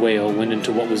watch as the whale went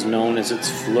into what was known as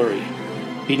its flurry,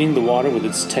 beating the water with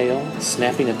its tail,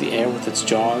 snapping at the air with its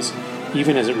jaws,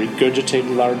 even as it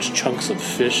regurgitated large chunks of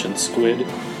fish and squid.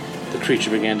 The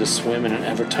creature began to swim in an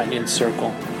ever-tightening circle.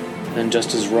 Then,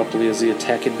 just as abruptly as the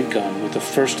attack had begun, with the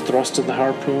first thrust of the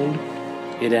harpoon,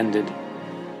 it ended.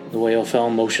 The whale fell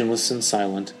motionless and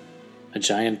silent, a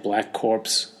giant black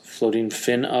corpse floating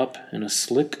fin up in a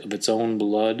slick of its own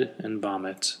blood and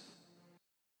vomit.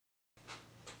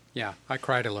 Yeah, I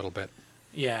cried a little bit.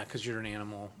 Yeah, because you're an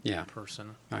animal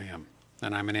person. I am.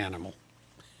 And I'm an animal.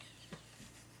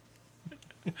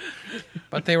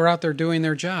 But they were out there doing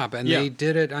their job, and they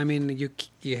did it. I mean,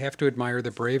 you have to admire the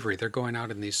bravery. They're going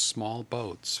out in these small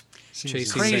boats,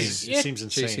 chasing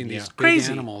these big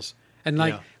animals. And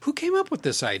who came up with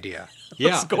this idea?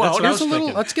 Yeah,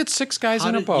 Let's get 6 guys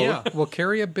in a boat. Yeah. We'll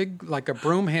carry a big, like a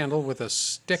broom handle with a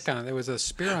stick on it. There was a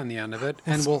spear on the end of it,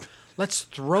 and let's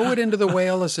throw it into the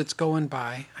whale as it's going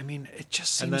by. I mean, it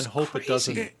just seems and then hope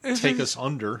crazy. It doesn't take us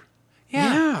under.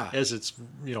 Yeah. As it's,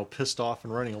 pissed off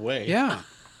and running away. Yeah.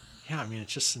 Yeah, I mean,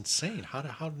 it's just insane. How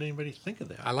did anybody think of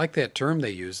that? I like that term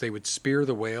they use. They would spear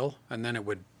the whale, and then it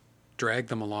would drag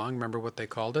them along. Remember what they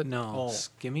called it? No.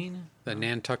 Skimming? The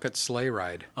Nantucket sleigh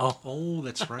ride. Oh,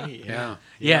 that's right.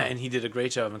 Yeah, and he did a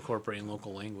great job of incorporating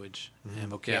local language and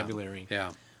vocabulary.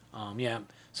 Yeah.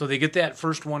 So they get that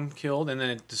first one killed, and then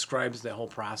it describes that whole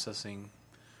processing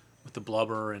with the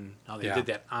blubber and how they did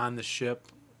that on the ship.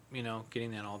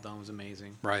 Getting that all done was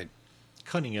amazing. Right.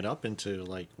 Cutting it up into,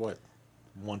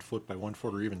 1 foot by 1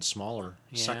 foot or even smaller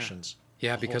sections.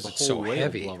 Yeah, because it's so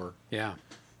heavy. Blubber. Yeah.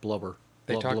 Blubber.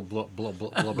 They blubber.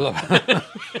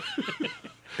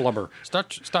 Blubber.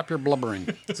 Stop your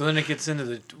blubbering. So then it gets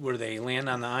into where they land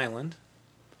on the island.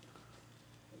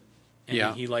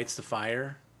 And he lights the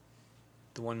fire.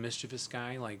 The one mischievous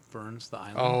guy, burns the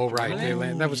island. Oh,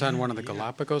 right. That was on one of the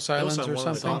Galapagos Islands or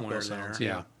something? Somewhere there.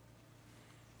 Yeah.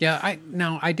 Yeah,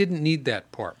 I didn't need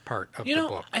that part of the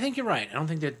book. I think you're right. I don't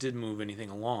think that did move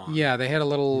anything along. Yeah, they had a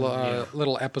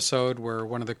little episode where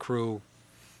one of the crew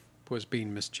was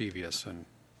being mischievous and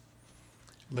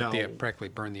practically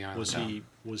burned the island down.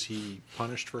 Was he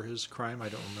punished for his crime? I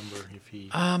don't remember if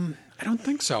he... I don't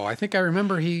think so. I think I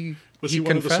remember he... Was he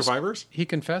one of the survivors? He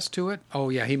confessed to it? Oh,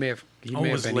 yeah, he may have... He may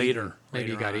have been later. Eaten. Maybe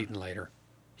he got eaten later.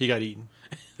 He got eaten.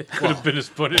 It could have been his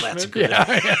punishment. That's good.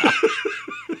 Yeah.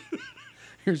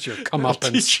 Here's your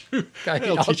comeuppance.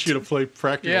 I'll teach you to play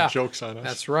practical jokes on us.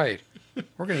 That's right.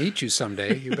 We're going to eat you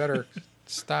someday. You better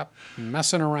stop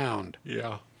messing around.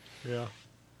 Yeah.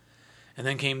 And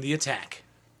then came the attack.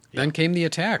 Then came the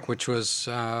attack, which was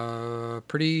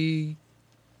pretty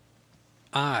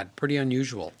odd, pretty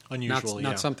unusual.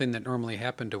 Not something that normally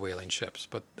happened to whaling ships,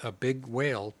 but a big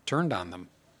whale turned on them.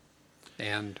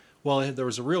 And there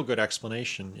was a real good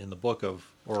explanation in the book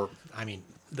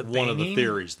one of the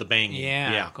theories, the banging.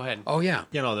 Yeah. Go ahead. Oh yeah.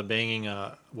 The banging.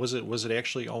 Was it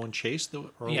actually Owen Chase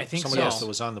I think somebody else that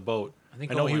was on the boat? I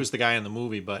know he was the guy in the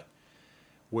movie, but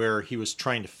where he was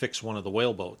trying to fix one of the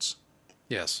whale boats.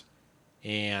 Yes.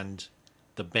 And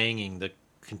the banging, the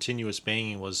continuous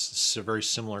banging, was very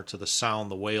similar to the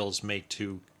sound the whales make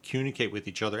to communicate with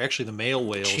each other. Actually, the male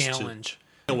whales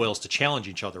to challenge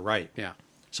each other, right? Yeah.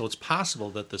 So it's possible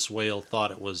that this whale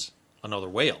thought it was another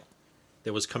whale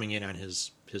that was coming in on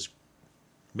his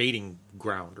mating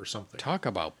ground or something. Talk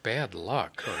about bad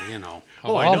luck, or I know.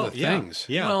 The things.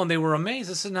 Yeah. Well, and they were amazed.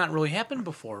 This has not really happened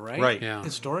before, right? Right. Yeah.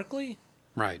 Historically,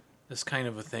 right. This kind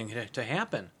of a thing to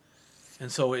happen,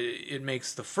 and so it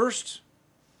makes the first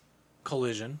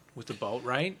collision with the boat,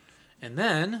 right, and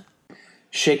then.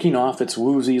 Shaking off its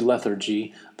woozy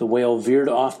lethargy, the whale veered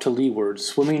off to leeward,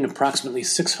 swimming approximately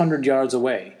 600 yards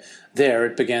away. There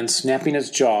it began snapping its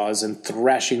jaws and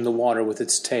thrashing the water with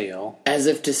its tail. As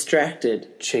if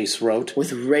distracted, Chase wrote,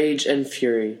 with rage and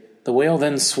fury. The whale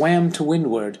then swam to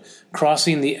windward,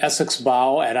 crossing the Essex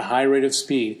bow at a high rate of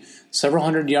speed. Several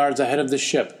hundred yards ahead of the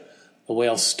ship, the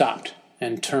whale stopped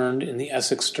and turned in the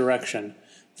Essex direction.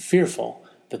 Fearful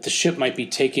that the ship might be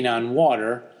taking on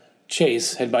water,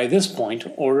 Chase had by this point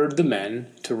ordered the men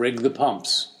to rig the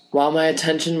pumps. While my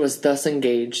attention was thus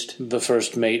engaged, the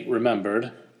first mate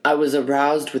remembered, I was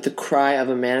aroused with the cry of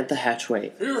a man at the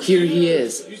hatchway. Here he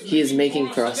is. He is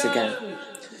making for us again.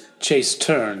 Chase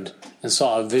turned and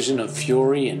saw a vision of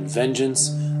fury and vengeance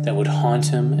that would haunt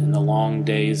him in the long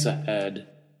days ahead.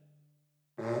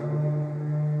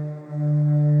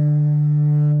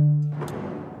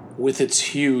 with its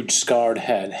huge scarred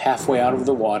head halfway out of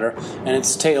the water and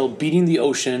its tail beating the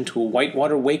ocean into a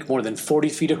whitewater wake more than 40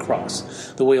 feet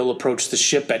across. The whale approached the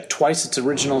ship at twice its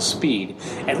original speed,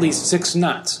 at least 6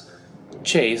 knots.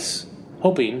 Chase,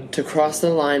 hoping To cross the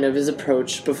line of his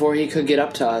approach before he could get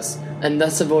up to us, and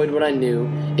thus avoid what I knew,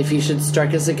 if he should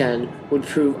strike us again, would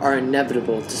prove our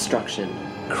inevitable destruction.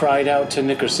 cried out to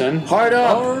Nickerson, Hard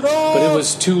up! but it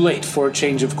was too late for a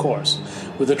change of course.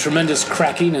 With a tremendous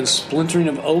cracking and splintering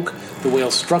of oak, the whale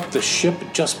struck the ship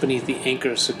just beneath the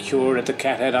anchor secured at the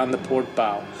cathead on the port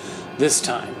bow. This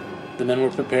time, the men were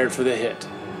prepared for the hit.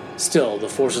 Still, the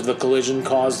force of the collision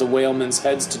caused the whalemen's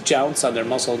heads to jounce on their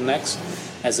muscled necks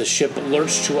as the ship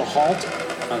lurched to a halt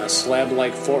on the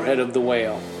slab-like forehead of the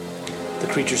whale. The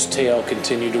creature's tail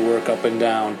continued to work up and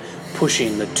down,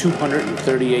 pushing the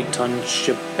 238-ton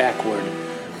ship backward,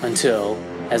 until,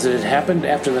 as it had happened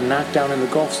after the knockdown in the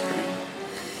Gulf Stream,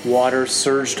 water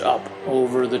surged up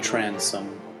over the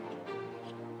transom.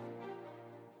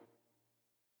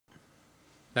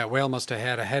 That whale must have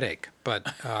had a headache,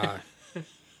 but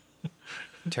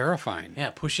terrifying.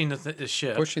 Yeah, pushing the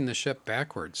ship. Pushing the ship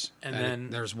backwards. And then-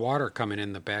 there's water coming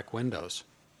in the back windows,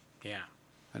 Yeah.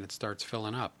 and it starts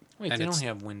filling up. Wait, and they don't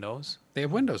have windows They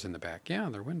have windows in the back. Yeah,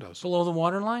 they're windows. below the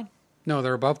water line? No,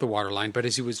 they're above the water line, but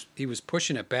as he was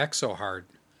pushing it back so hard.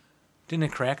 Didn't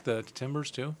it crack the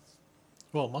timbers too?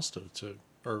 Well, it must have too,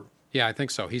 or Yeah, I think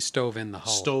so. He stove in the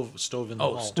hull. stove in the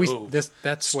Oh, hull. stove.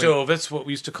 That's Stove. That's what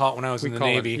we used to call it when I was in the call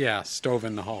Navy. it. Yeah, stove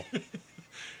in the hull.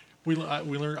 We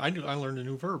learned. I learned a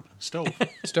new verb. Stove.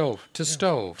 Stove. To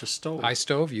stove. To stove. I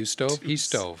stove, you stove, he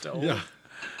stove. Yeah.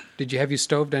 Have you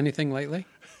stoved anything lately?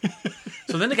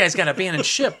 So then the guy's got to abandon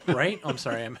ship, right? Oh, I'm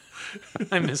sorry,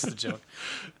 I missed the joke.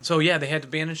 So yeah, they had to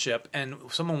abandon ship, and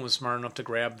someone was smart enough to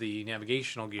grab the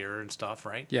navigational gear and stuff,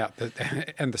 right? Yeah,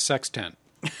 and the sextant.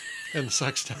 And the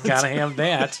sextant. Gotta have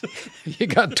that. You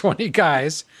got 20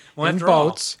 guys Well, in after all,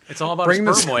 boats. it's all about a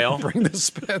sperm whale. Bring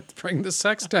the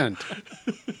sextant.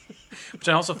 Which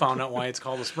I also found out why it's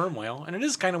called a sperm whale, and it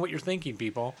is kind of what you're thinking,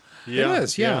 people. Yeah. It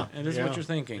is, yeah. It is what you're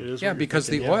thinking. It is Yeah, what you're because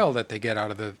thinking, the yeah. oil that they get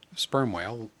out of the sperm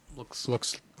whale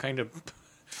looks Kind of.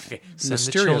 Okay, send the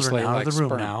mysteriously children out like of the room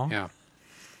sperm. now. Yeah,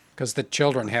 because the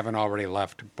children haven't already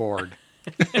left board.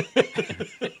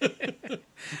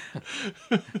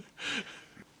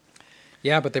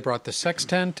 Yeah, but they brought the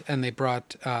sextant, and they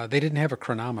brought. They didn't have a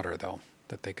chronometer though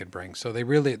that they could bring, so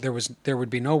there would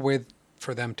be no way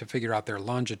for them to figure out their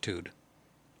longitude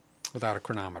without a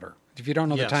chronometer. If you don't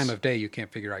know Yes. the time of day, you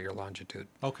can't figure out your longitude,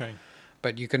 Okay.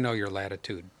 but you can know your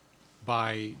latitude.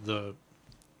 By the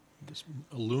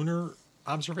lunar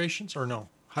observations, or no?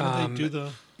 How did they do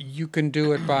the? You can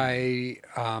do it by.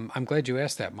 I'm glad you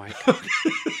asked that, Mike.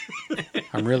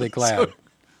 I'm really glad.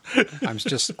 I'm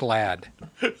just glad.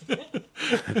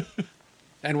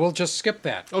 And we'll just skip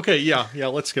that. Okay, yeah.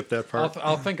 Let's skip that part.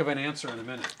 I'll think of an answer in a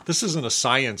minute. This isn't a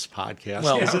science podcast.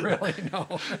 Well, is it? Really,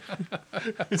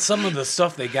 no. Some of the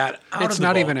stuff they got out It's of the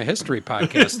not boat. even a history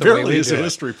podcast. It The way barely we is do a it.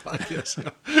 history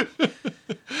podcast.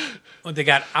 What they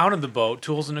got out of the boat: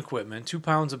 tools and equipment, 2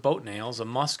 pounds of boat nails, a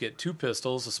musket, 2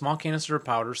 pistols, a small canister of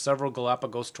powder, several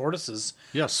Galapagos tortoises.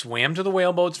 Yes. Swam to the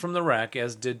whaleboats from the wreck,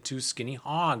 as did 2 skinny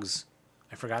hogs.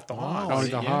 I forgot the hogs. Oh, the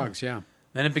Yeah. hogs, yeah.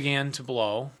 Then it began to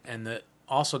blow, and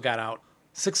also got out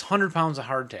 600 pounds of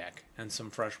hardtack and some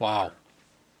fresh water.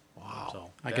 Wow.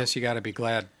 So I guess you got to be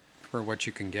glad for what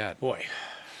you can get. boy,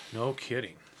 no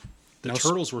kidding. The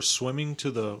turtles were swimming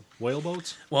to the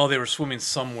whaleboats? Well, they were swimming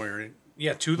somewhere.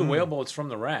 Yeah, to the whaleboats from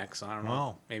the wreck. So I don't know.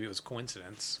 Wow. Maybe it was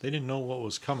coincidence. They didn't know what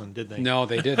was coming, did they? No,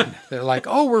 they didn't. They're like,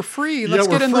 oh, we're free. Let's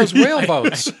we're get in free. those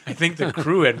whaleboats. I think the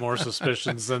crew had more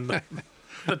suspicions than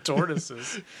the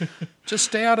tortoises. Just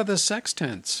stay out of the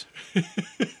sextants.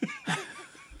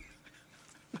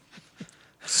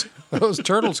 Those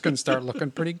turtles can start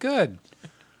looking pretty good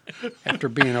after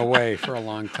being away for a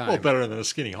long time. Well, better than a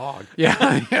skinny hog.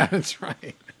 Yeah, that's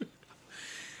right.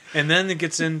 And then it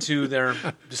gets into their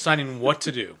deciding what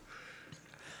to do.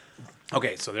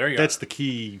 Okay, so there you That's are. the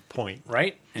key point.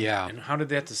 Right? Yeah. And how did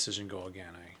that decision go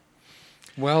again?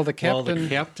 Well, the captain. Well, the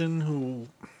captain, who,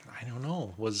 I don't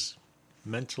know, was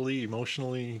mentally,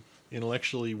 emotionally,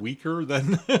 intellectually weaker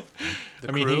than...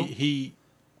 I mean, crew? he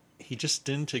just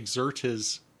didn't exert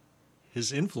his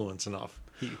influence enough.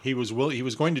 He was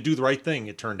going to do the right thing,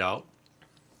 it turned out,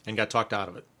 and got talked out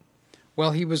of it.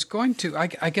 Well, he was going to.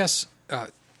 I guess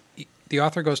the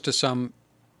author goes to some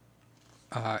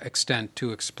extent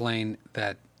to explain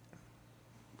that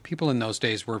people in those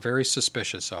days were very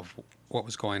suspicious of what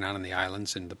was going on in the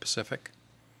islands in the Pacific,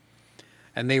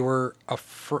 and they were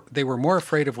more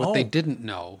afraid of what they didn't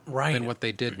know Right. than what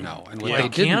they did know, and what Yeah. they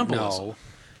didn't Cannibalism. know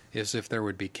is if there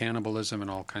would be cannibalism and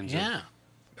all kinds Yeah.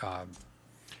 of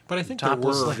But I think there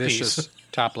Topless were ladies. vicious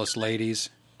topless ladies,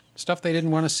 stuff they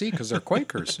didn't want to see because they're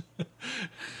Quakers.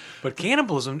 But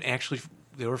cannibalism, actually,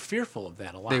 they were fearful of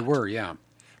that a lot. They were, yeah.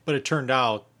 But it turned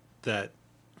out that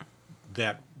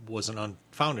that was an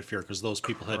unfounded fear because those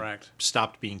people had Correct.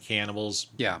 stopped being cannibals.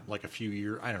 Yeah. Like a few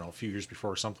years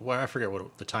before or something. Well, I forget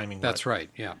what the timing was. That's right,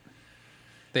 yeah.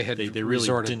 They had They really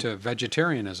resorted didn't- to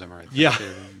vegetarianism, right? Yeah. They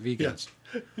were vegans.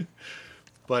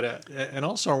 But and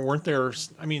also weren't there?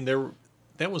 I mean,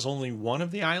 that was only one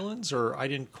of the islands, or I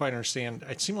didn't quite understand.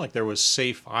 It seemed like there was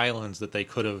safe islands that they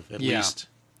could have at Yeah. least.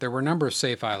 There were a number of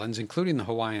safe islands, including the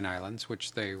Hawaiian Islands,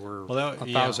 which they were Well, that-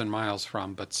 1,000 miles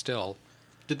from, but still.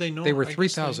 Did they know They were I guess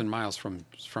 3,000 miles from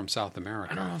South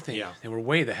America. I don't know if they. Yeah. They were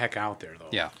way the heck out there, though.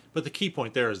 Yeah, But the key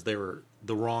point there is they were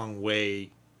the wrong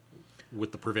way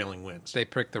with the prevailing winds. they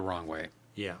pricked the wrong way.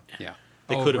 Yeah. Yeah.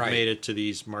 They Oh, could have right. made it to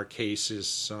these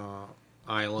Marquesas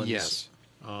islands, Yes.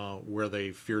 where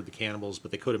they feared the cannibals,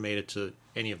 but they could have made it to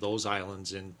any of those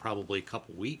islands in probably a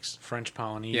couple weeks. French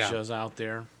Polynesia's out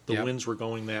there. The Yep. winds were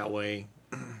going that way,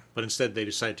 but instead they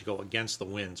decided to go against the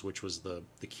winds, which was the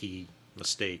key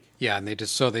mistake. Yeah, and they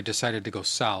decided to go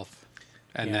south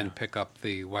and then Yeah. pick up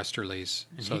the westerlies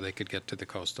so they could get to the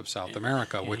coast of South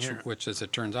America, and which, here- which, as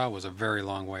it turns out, was a very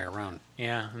long way around.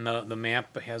 Yeah, and the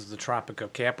map has the Tropic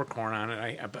of Capricorn on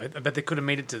it. I bet they could have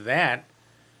made it to that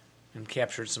and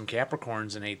captured some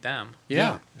Capricorns and ate them.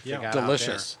 Yeah, If they got out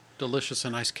delicious. Delicious, a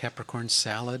nice Capricorn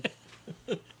salad.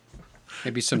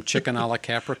 Maybe some chicken a la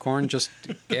Capricorn. Just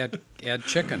add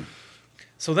chicken.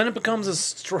 So then it becomes a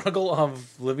struggle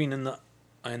of living in the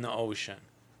ocean.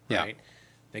 Yeah. Right?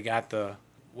 They got the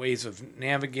ways of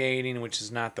navigating, which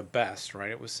is not the best,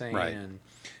 right? It was saying, Right. and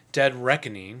dead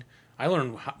reckoning. I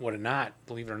learned what a knot.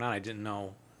 Believe it or not, I didn't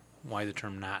know why the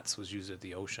term knots was used at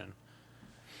the ocean,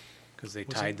 because they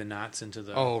tied the knots into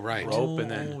the Right. rope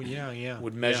and then yeah.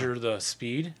 would measure the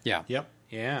speed. Yeah. Yep.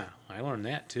 Yeah, I learned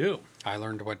that too. I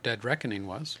learned what dead reckoning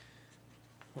was.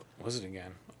 What was it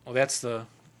again? Oh, that's the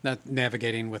Not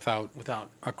navigating without without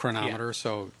a chronometer,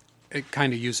 so it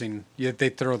kind of using they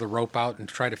throw the rope out and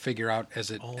try to figure out as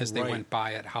they right. went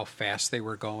by it how fast they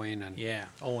were going and Yeah.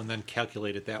 Oh, and then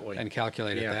calculate it that way.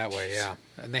 calculate it Yeah. that way. Yeah,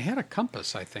 and they had a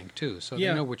compass, I think, too, so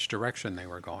Yeah. they know which direction they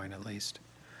were going at least.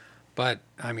 But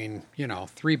I mean,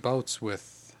 3 boats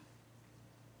with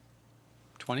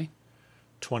 20.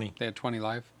 20. They had 20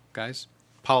 live guys.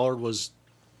 Pollard was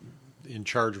in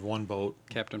charge of one boat.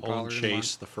 Captain Owen Pollard in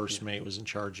Chase, one. the first mate, was in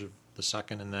charge of the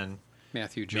second, and then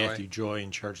Matthew Joy. Matthew Joy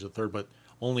in charge of the third. But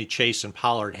only Chase and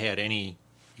Pollard had any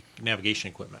navigation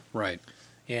equipment. Right.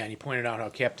 Yeah, and he pointed out how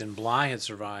Captain Bligh had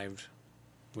survived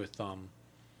with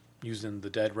using the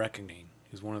dead reckoning.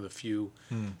 He was one of the few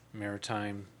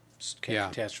maritime Yeah.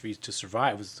 catastrophes to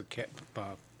survive. It was the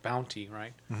Bounty,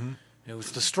 right? Mm-hmm. It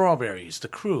was the strawberries. The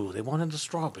crew, they wanted the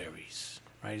strawberries,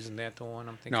 right? Isn't that the one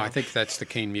I'm thinking No, I of? think that's the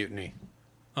Cane Mutiny.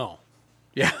 Oh.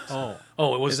 Yeah.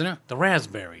 Oh, it was Isn't it? the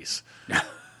raspberries.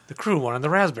 The crew wanted the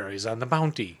raspberries on the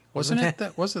Bounty. Wasn't it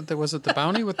that? Was it the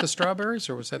Bounty with the strawberries,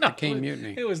 or was that the Cane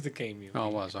Mutiny? It was the Cane Mutiny. Oh,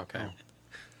 it was okay.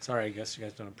 Sorry, I guess you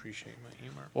guys don't appreciate my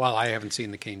humor. Well, I haven't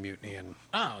seen the Cane Mutiny, and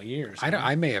Years.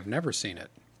 I may have never seen it,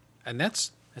 and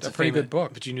that's a pretty famous- good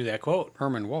book. But you knew that quote.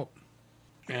 Herman Wope.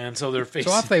 And so they're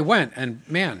facing... So off they went, and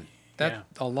man, that's Yeah.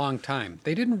 a long time.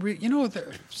 They didn't,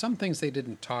 some things they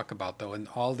didn't talk about though, in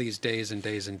all these days and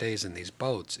days and days in these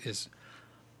boats is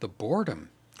the boredom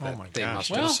that they must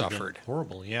have suffered.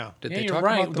 Horrible, yeah. Did Yeah, they you're talk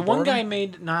right. about The one guy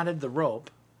boredom? knotted the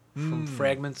rope from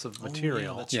fragments of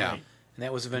material. that's Yeah. right. And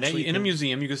that was that eventually you in a can-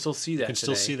 museum. You can still see that You can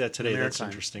still today, see that today. in the That's Maritime.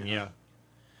 interesting, yeah.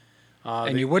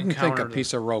 And they you wouldn't think a encountered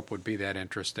piece of rope would be that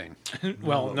interesting.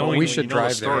 Well, But knowing we you should know the drive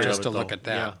there story just of to it, look though. at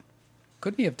that. Yeah.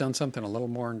 Couldn't he have done something a little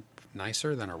more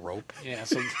nicer than a rope? Yeah,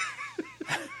 so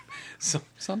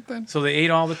Something? so they ate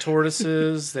all the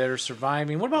tortoises that are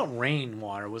surviving. What about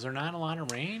rainwater? Was there not a lot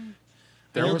of rain?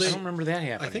 There I was- don't remember that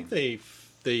happening. I think they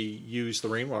used the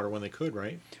rainwater when they could,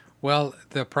 right? Well,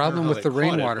 the problem how with they the caught it,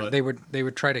 rainwater, but- they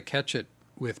would try to catch it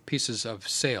with pieces of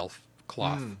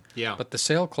sailcloth. yeah. But the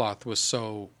sailcloth was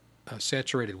so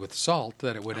saturated with salt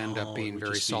that it would end Oh, up it being would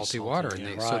very just be salty salty, water, and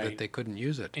yeah. so Right. that they couldn't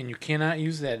use it. And you cannot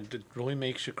use that. It really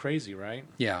makes you crazy, right?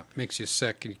 Yeah, makes you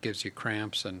sick. It gives you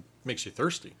cramps and Makes you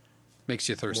thirsty. makes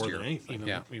you thirstier. More than anything.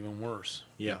 Even worse.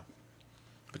 Yeah.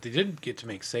 But they did get to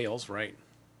make sails, right?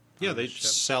 Yeah, On they the ship.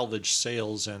 salvaged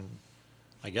sails and,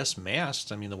 I guess,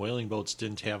 masts. I mean, the whaling boats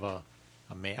didn't have a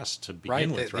mast to begin Right?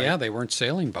 with, They- right? Yeah, they weren't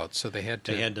sailing boats, so they had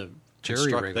to They had to jerry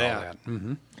construct rig all that.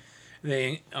 Hmm.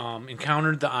 They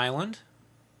encountered the island.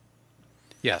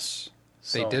 Yes,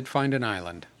 they So- did find an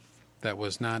island that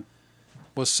was not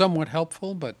was somewhat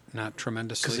helpful, but not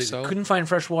tremendously Because they so. couldn't find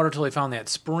fresh water till they found that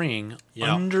spring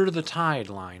under the tide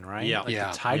line, right? Yeah. Like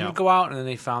Yeah. the tide would go out, and then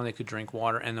they found they could drink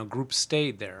water, and the group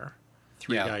stayed there.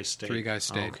 Three guys stayed. 3 guys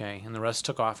stayed. Okay, and the rest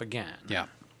took off again. Yeah.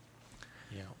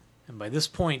 Yeah. And by this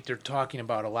point, they're talking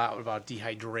about a lot about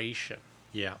dehydration.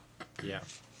 Yeah. Yeah.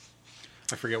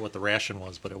 I forget what the ration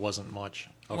was, but it wasn't much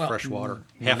of Well, fresh water.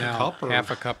 Half No, a cup? Or? half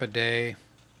a cup a day,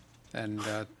 and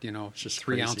just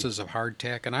 3 crazy. ounces of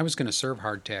hardtack. And I was going to serve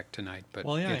hardtack tonight, but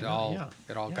Well, yeah, it I know, all yeah.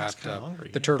 it all Yeah, I got was kinda hungry,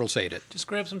 the yeah. turtles ate it. Just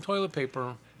grab some toilet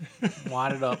paper,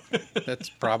 wad it up. That's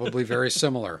probably very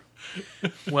similar.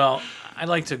 Well, I'd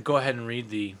like to go ahead and read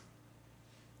the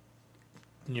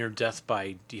near death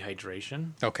by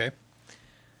dehydration, Okay.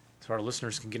 so our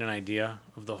listeners can get an idea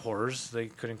of the horrors they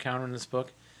could encounter in this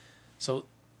book. So,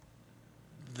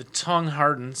 the tongue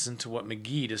hardens into what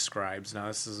McGee describes. Now,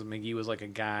 McGee was like a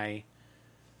guy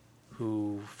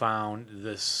who found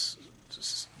this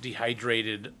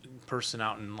dehydrated person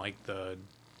out in like the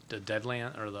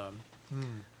Deadland or the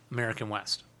American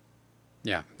West.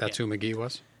 Yeah, that's who McGee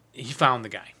was. He found the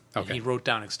guy. Okay. He wrote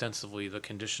down extensively the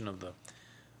condition of the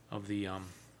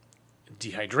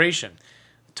dehydration.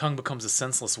 The tongue becomes a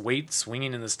senseless weight,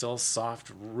 swinging in the still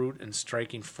soft root and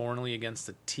striking fornily against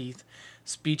the teeth.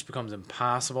 Speech becomes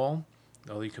impossible,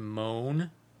 though you can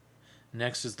moan.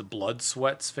 Next is the blood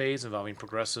sweats phase, involving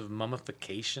progressive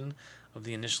mummification of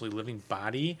the initially living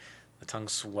body. The tongue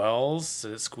swells so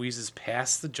it squeezes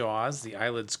past the jaws. The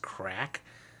eyelids crack.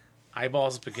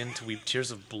 Eyeballs begin to weep tears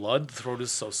of blood. The throat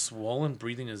is so swollen,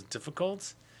 breathing is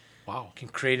difficult. Wow. Can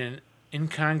create an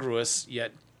incongruous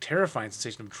yet terrifying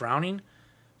sensation of drowning.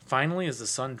 Finally, as the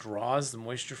sun draws the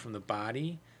moisture from the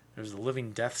body, there's the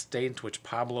living death state into which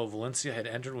Pablo Valencia had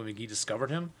entered when McGee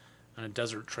discovered him, on a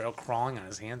desert trail crawling on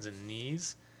his hands and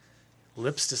knees.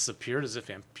 Lips disappeared as if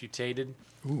amputated,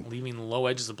 leaving low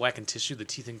edges of blackened tissue, the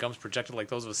teeth and gums projected like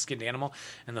those of a skinned animal,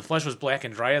 and the flesh was black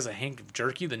and dry as a hank of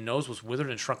jerky. The nose was withered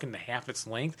and shrunken to half its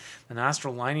length, the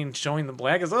nostril lining showing the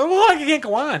black as, oh, I can't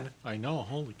go on. I know.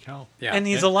 Holy cow. Yeah. And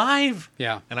he's alive.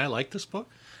 Yeah. And I like this book.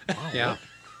 Yeah.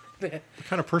 What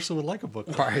kind of person would like a book?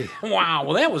 Right. Wow,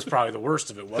 well, that was probably the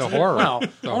worst of it, wasn't The horror. it? Well,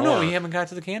 The oh no, horror. we haven't got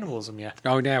to the cannibalism yet.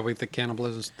 Oh, yeah, with the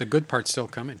cannibalism. The good part's still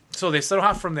coming. So they set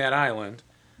off from that island,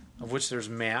 of which there's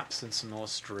maps and some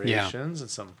illustrations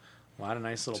and a lot of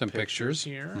nice little Some pictures pictures.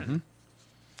 here.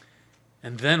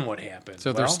 And then what happened?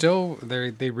 So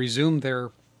they resumed their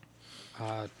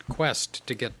quest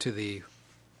to get to the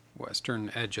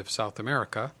western edge of South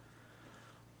America.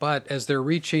 But as they're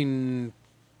reaching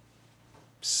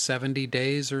 70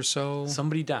 days or so,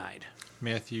 somebody died.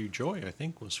 Matthew Joy, I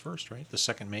think, was first, right? The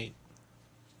second mate.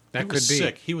 that he could was be.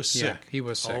 sick. He was Yeah, sick. he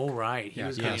was sick. Oh, right. He Yeah,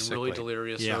 was yeah, getting really sickly.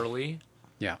 delirious Yeah. early.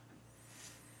 Yeah.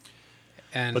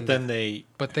 And But then they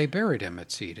they buried him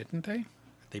at sea, didn't they?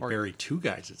 buried 2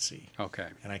 guys at sea. Okay.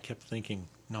 And I kept thinking,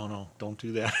 no, don't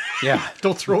do that. Yeah.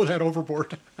 Don't throw that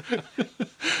overboard.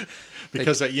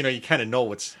 Because you kind of know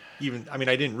what's even. I mean,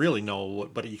 I didn't really know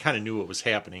what, but you kind of knew what was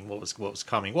happening, what was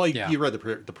coming. Well, you read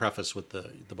the preface with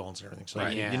the bones and everything, so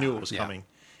Right. you knew what was Yeah. coming,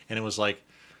 and it was like,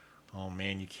 oh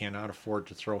man, you cannot afford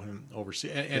to throw him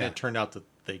overseas. And it turned out that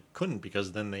they couldn't,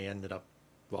 because then they ended up,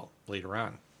 later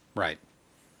on, Right.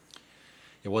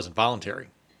 it wasn't voluntary.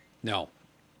 No.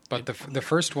 But the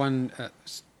first one,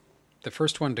 the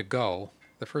first one to go,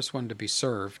 the first one to be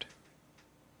served,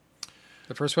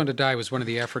 the first one to die was one of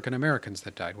the African Americans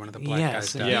that died. One of the black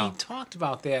guys and died. Yeah. he talked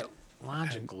about that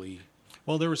logically.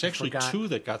 Well, there was actually forgot. 2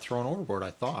 that got thrown overboard.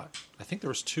 I think there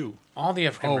was 2. All the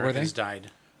African were they? Americans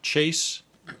died. Chase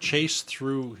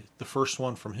threw the first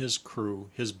one from his crew,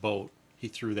 his boat. He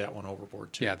threw that one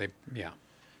overboard too. Yeah.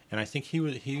 And I think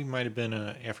he might have been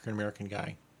an African American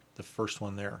guy, the first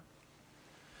one there.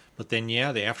 But then the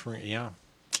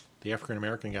African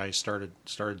American guy started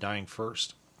dying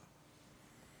first.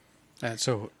 And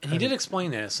so And he did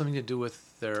explain that it's something to do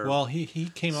with their Well, he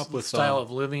came up with style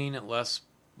of living,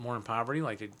 more in poverty,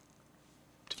 like to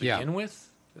begin with.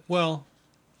 Well,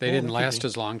 they Well, didn't it could last be.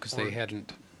 as long because they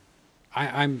hadn't.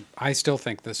 I still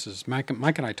think this is Mike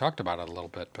and I talked about it a little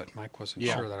bit, but Mike wasn't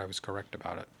Yeah. sure that I was correct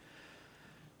about it.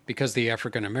 Because the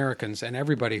African Americans and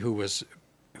everybody who was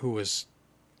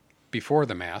before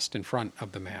the mast, in front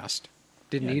of the mast,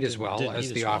 didn't eat as well didn't as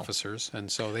eat the as well. officers,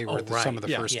 and so they were right. some of the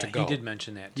Yeah, first Yeah, to go. he did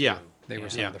mention that too. Yeah. They were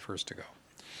some of the first to go.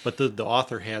 But the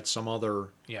author had some other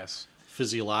Yes.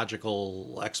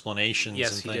 physiological explanations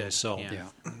Yes, and he things. did. So, Yeah.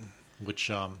 which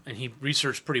And he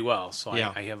researched pretty well, so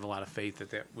Yeah. I have a lot of faith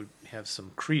that would have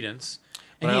some credence.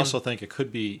 But And I he- also think it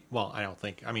could be. Well, I don't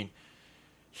think. I mean,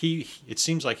 it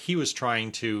seems like he was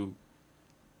trying to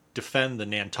defend the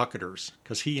Nantucketers,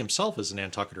 because he himself is a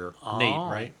Nantucketer, Nate,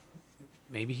 right?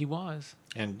 Maybe he was.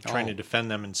 And trying to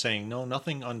defend them and saying, no,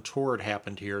 nothing untoward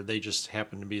happened here. They just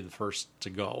happened to be the first to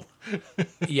go.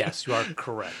 Yes, you are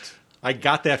correct. I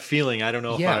got that feeling. I don't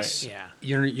know Yes. Yeah.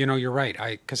 You're right.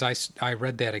 Because I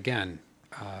read that again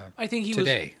I think he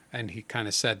today, and he kind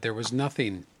of said there was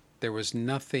nothing, no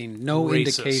Racist.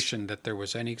 indication that there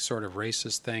was any sort of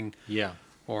racist thing Yeah,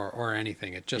 or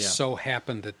anything. It just Yeah. so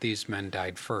happened that these men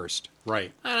died first.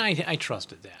 right. And I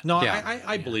trusted that. No, Yeah.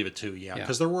 I believe it too, Yeah.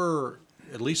 because there were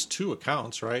at least 2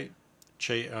 accounts, right?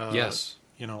 Yes.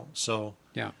 So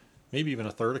Yeah. maybe even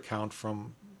a third account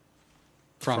from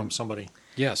somebody.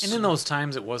 Yes. And in those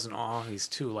times, it wasn't always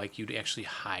too like you'd actually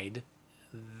hide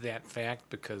that fact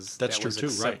because That's that true was too,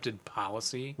 right. accepted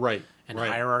policy, Right, and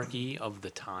right. hierarchy of the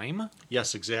time,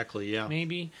 Yes, exactly, yeah.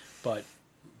 maybe. But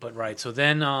right. So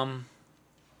then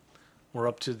we're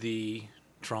up to the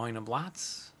drawing of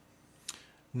lots.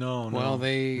 No. Well,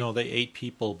 they 8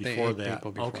 people they before ate that.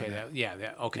 people before Okay,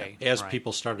 that. okay. As right.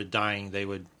 people started dying, they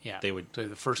would So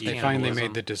the first They finally cannibalism,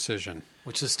 made the decision.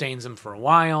 which sustains them for a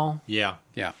while, Yeah.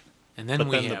 Yeah. and then But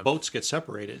we then have the boats get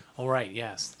separated. Oh right,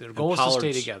 yes, their goal is to stay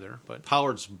Pollard's- together, but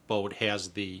Pollard's boat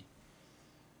it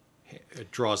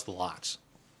draws the lots.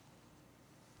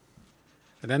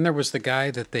 And then there was the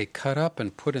guy that they cut up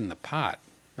and put in the pot.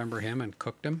 Remember him and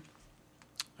cooked him?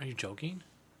 are you joking?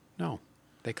 No.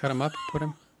 They cut him up, put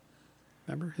him.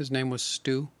 Remember? His name was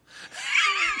Stu.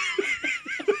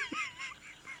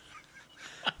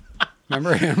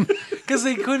 Remember him? Because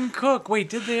they couldn't cook. Wait,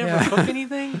 did they ever cook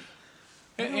anything?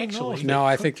 Actually, No,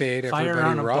 I think they ate fire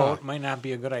everybody on a raw. boat might not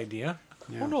be a good idea.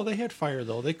 Yeah. Oh no, they had fire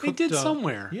though. They cooked. did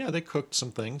somewhere. Yeah, they cooked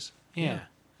some things. Yeah.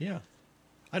 Yeah.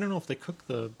 I don't know if they cooked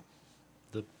their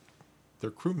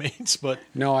crewmates, but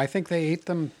No, I think they ate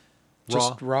them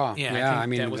just raw. Yeah, I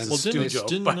think that was and the stew they- joke.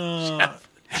 didn't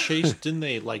Chase? Didn't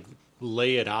they like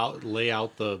lay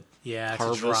out the Yeah,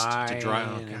 harvest to dry.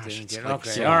 Oh and it gosh, didn't it's get- like okay,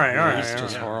 so- all right. It's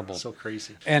just all right. horrible. So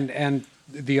crazy. And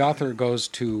the author goes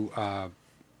to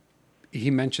he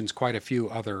mentions quite a few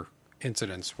other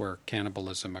incidents where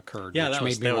cannibalism occurred, Yeah, which that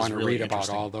was- made me that was want to really read about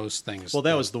interesting. all those things. Well,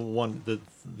 that was the one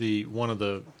one of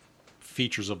the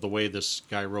features of the way this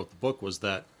guy wrote the book was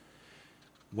that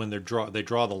when they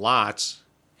draw the lots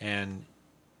and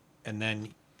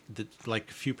then like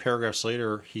a few paragraphs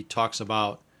later he talks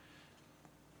about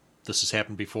this has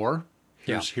happened before.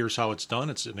 Here's how it's done.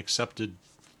 It's an accepted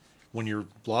when you're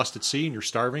lost at sea and you're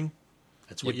starving.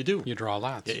 That's what you do. You draw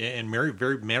lots. And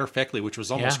very matter of factly, which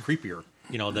was almost Yeah. creepier.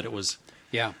 That it was.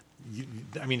 Yeah.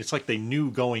 I mean, it's like they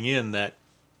knew going in that,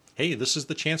 hey, this is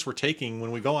the chance we're taking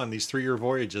when we go on these 3-year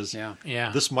voyages. Yeah. Yeah.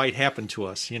 This might happen to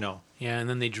us, Yeah, and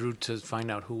then they drew to find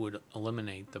out who would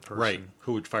eliminate the person. Right.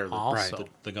 Who would fire Also.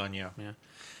 the gun, yeah.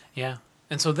 Yeah.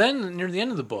 And so then near the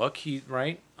end of the book, he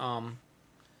And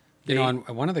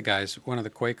one of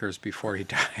the Quakers before he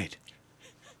died,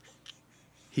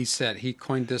 he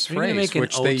coined this Are you gonna phrase, make an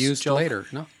which they Oates used joke? later.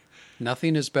 No,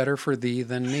 nothing is better for thee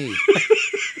than me.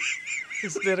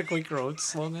 is that a Quaker Oats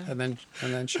slogan? and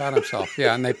then shot himself.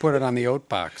 Yeah, and they put it on the oat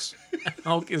box.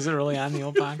 Oh, is it really on the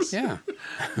old box? Yeah.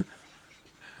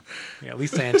 Yeah, at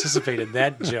least I anticipated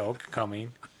that joke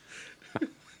coming.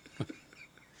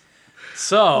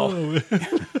 So,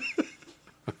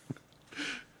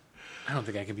 I don't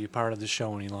think I can be a part of the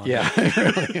show any longer. Yeah.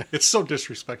 It's so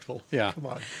disrespectful. Yeah.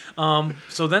 Come on.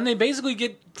 So then they basically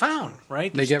get found,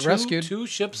 right? They get rescued. 2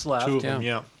 ships left. 2 of them,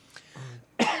 yeah.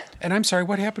 yeah. And I'm sorry,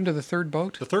 what happened to the third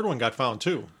boat? The third one got found,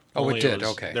 too. Oh, it Only did,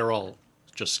 okay. They're all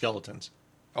just skeletons.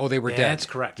 Oh, they were That's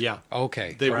dead. correct. Yeah.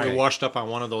 Okay. They right. were washed up on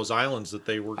one of those islands that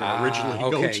they were going to originally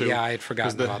go okay. to. Yeah, I had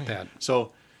forgotten about that.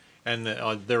 So, and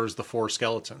there was the 4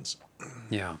 skeletons.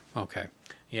 Yeah. Okay.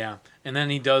 Yeah, and then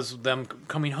he does them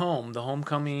coming home, the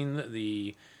homecoming,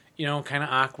 the, kind of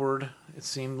awkward, it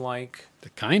seemed like,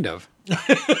 Kind of.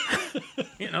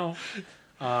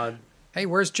 Hey,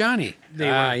 where's Johnny?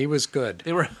 He was good.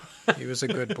 they were He was a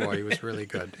good boy. He was really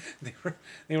good.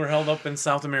 they were held up in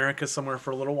South America somewhere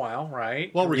for a little while,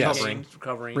 right? Well, recovering.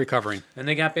 Recovering. And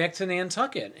they got back to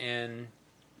Nantucket, and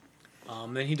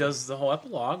then he does the whole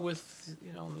epilogue with,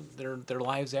 their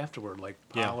lives afterward, like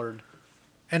Pollard.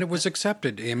 And it was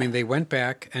accepted. I mean, they went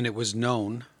back, and it was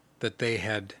known that they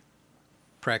had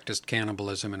practiced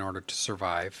cannibalism in order to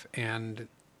survive. And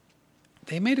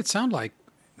they made it sound like,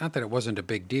 not that it wasn't a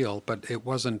big deal, but it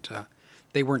wasn't,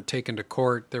 they weren't taken to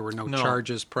court. There were no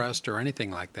charges pressed or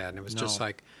anything like that. And it was just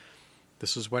like,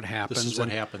 this is what happens. This is what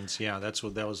happens. Yeah, that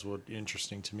was what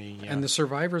interesting to me. Yeah. And the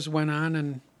survivors went on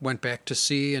and went back to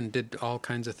sea and did all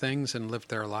kinds of things and lived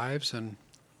their lives. And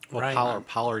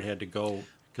Pollard had to go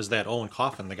because that Owen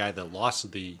Coffin, the guy that lost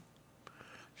the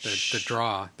the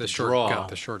draw, the short draw. got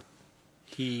the short.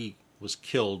 He was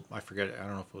killed. I forget. I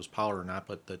don't know if it was Pollard or not,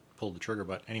 but that pulled the trigger.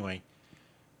 But anyway,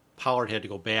 Pollard had to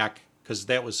go back because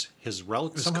that was his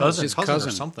relative, His somehow it was cousin. his cousin or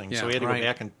Cousin. something. Yeah, so he had to right. go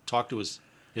back and talk to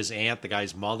his aunt, the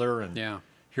guy's mother, and Yeah.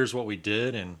 here's what we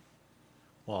did. And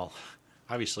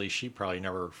obviously she probably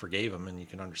never forgave him, and you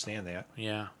can understand that.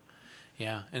 Yeah.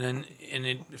 Yeah. And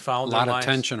it followed A lot their of lives.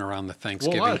 tension around the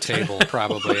Thanksgiving Well, a lot of table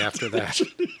probably after that.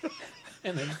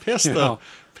 And then Pass You know.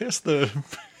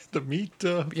 the meat.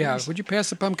 Yeah, would you pass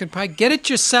the pumpkin pie? Get it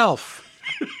yourself.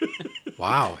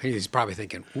 Wow, he's probably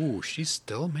thinking, ooh, she's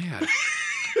still mad.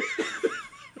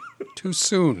 Too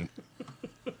soon.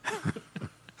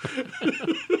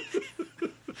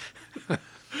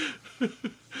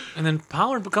 And then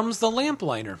Pollard becomes the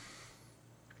lamplighter.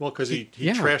 Well, because he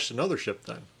Yeah. trashed another ship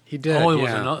then. He did. Oh, it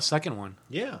was yeah. another second one.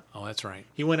 Yeah. Oh, that's right.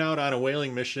 He went out on a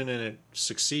whaling mission and it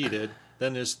succeeded.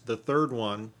 Then there's the third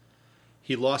one.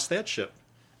 He lost that ship.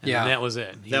 And Yeah. then that was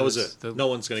it. That was it. The No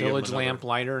one's gonna give him village another.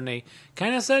 lamplighter, and they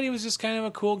kind of said he was just kind of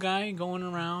a cool guy going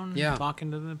around, Yeah.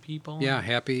 talking to the people. Yeah,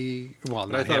 happy. Well,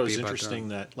 But not I thought happy, it was but, interesting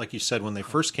that, like you said, when they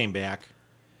first came back,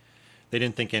 they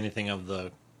didn't think anything of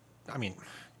the. I mean,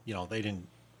 they didn't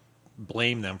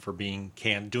blame them for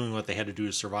doing what they had to do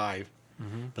to survive.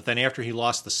 Mm-hmm. But then after he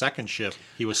lost the second ship,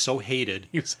 he was so hated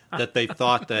He was- that they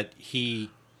thought that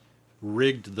he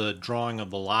rigged the drawing of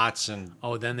the lots and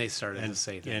Oh, then they started to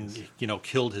say things.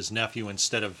 killed his nephew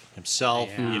instead of himself.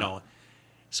 Yeah.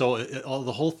 So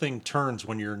the whole thing turns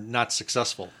when you're not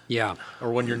successful yeah,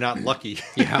 or when you're not lucky.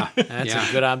 yeah, That's yeah,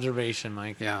 a good observation,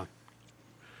 Mike. yeah.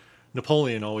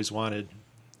 Napoleon always wanted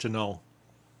to know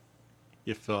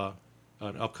if an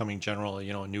upcoming general,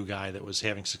 a new guy that was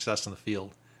having success in the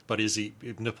field, but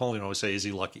Napoleon always say, is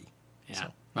he lucky? Yeah.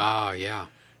 So Oh, yeah.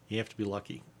 you have to be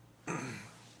lucky.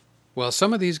 Well,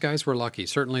 some of these guys were lucky.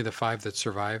 Certainly the 5 that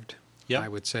survived, Yep. I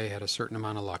would say, had a certain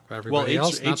amount of luck. But Well, everybody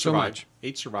else, eight not so survived. much.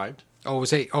 8 survived Oh, it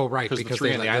was 8. Oh, right, because because the 3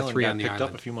 they on the let island 3 got on the picked island.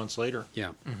 up a few months later. Yeah.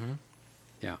 Mm-hmm.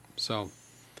 Yeah. So,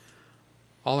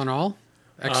 all in all,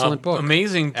 excellent book.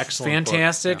 Amazing, Excellent book,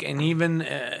 fantastic, yeah. and even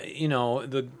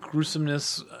the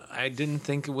gruesomeness. I didn't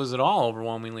think it was at all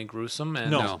overwhelmingly gruesome,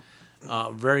 and No.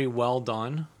 very well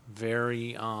done,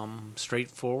 very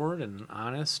straightforward and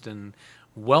honest, and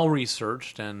well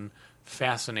researched and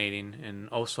fascinating in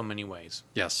so many ways.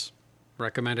 Yes.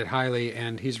 Recommend it highly.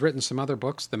 And he's written some other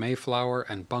books, The Mayflower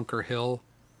and Bunker Hill,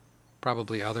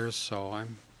 probably others. So I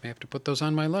may have to put those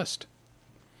on my list.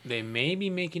 They may be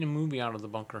making a movie out of the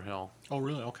Bunker Hill. Oh,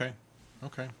 really? Okay.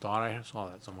 Thought I saw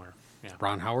that somewhere. Yeah,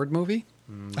 Ron Howard movie?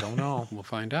 don't know. We'll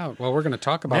find out. Well, we're going to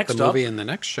talk about Next the movie up. in the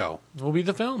next show. Will be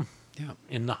the film. Yeah.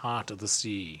 In the Heart of the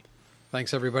Sea.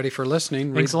 Thanks, everybody, for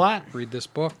listening. Thanks a lot. Read this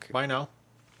book. Bye now.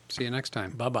 See you next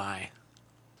time. Bye-bye.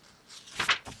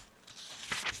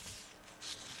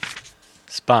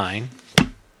 Spine.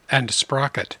 And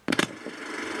Sprocket.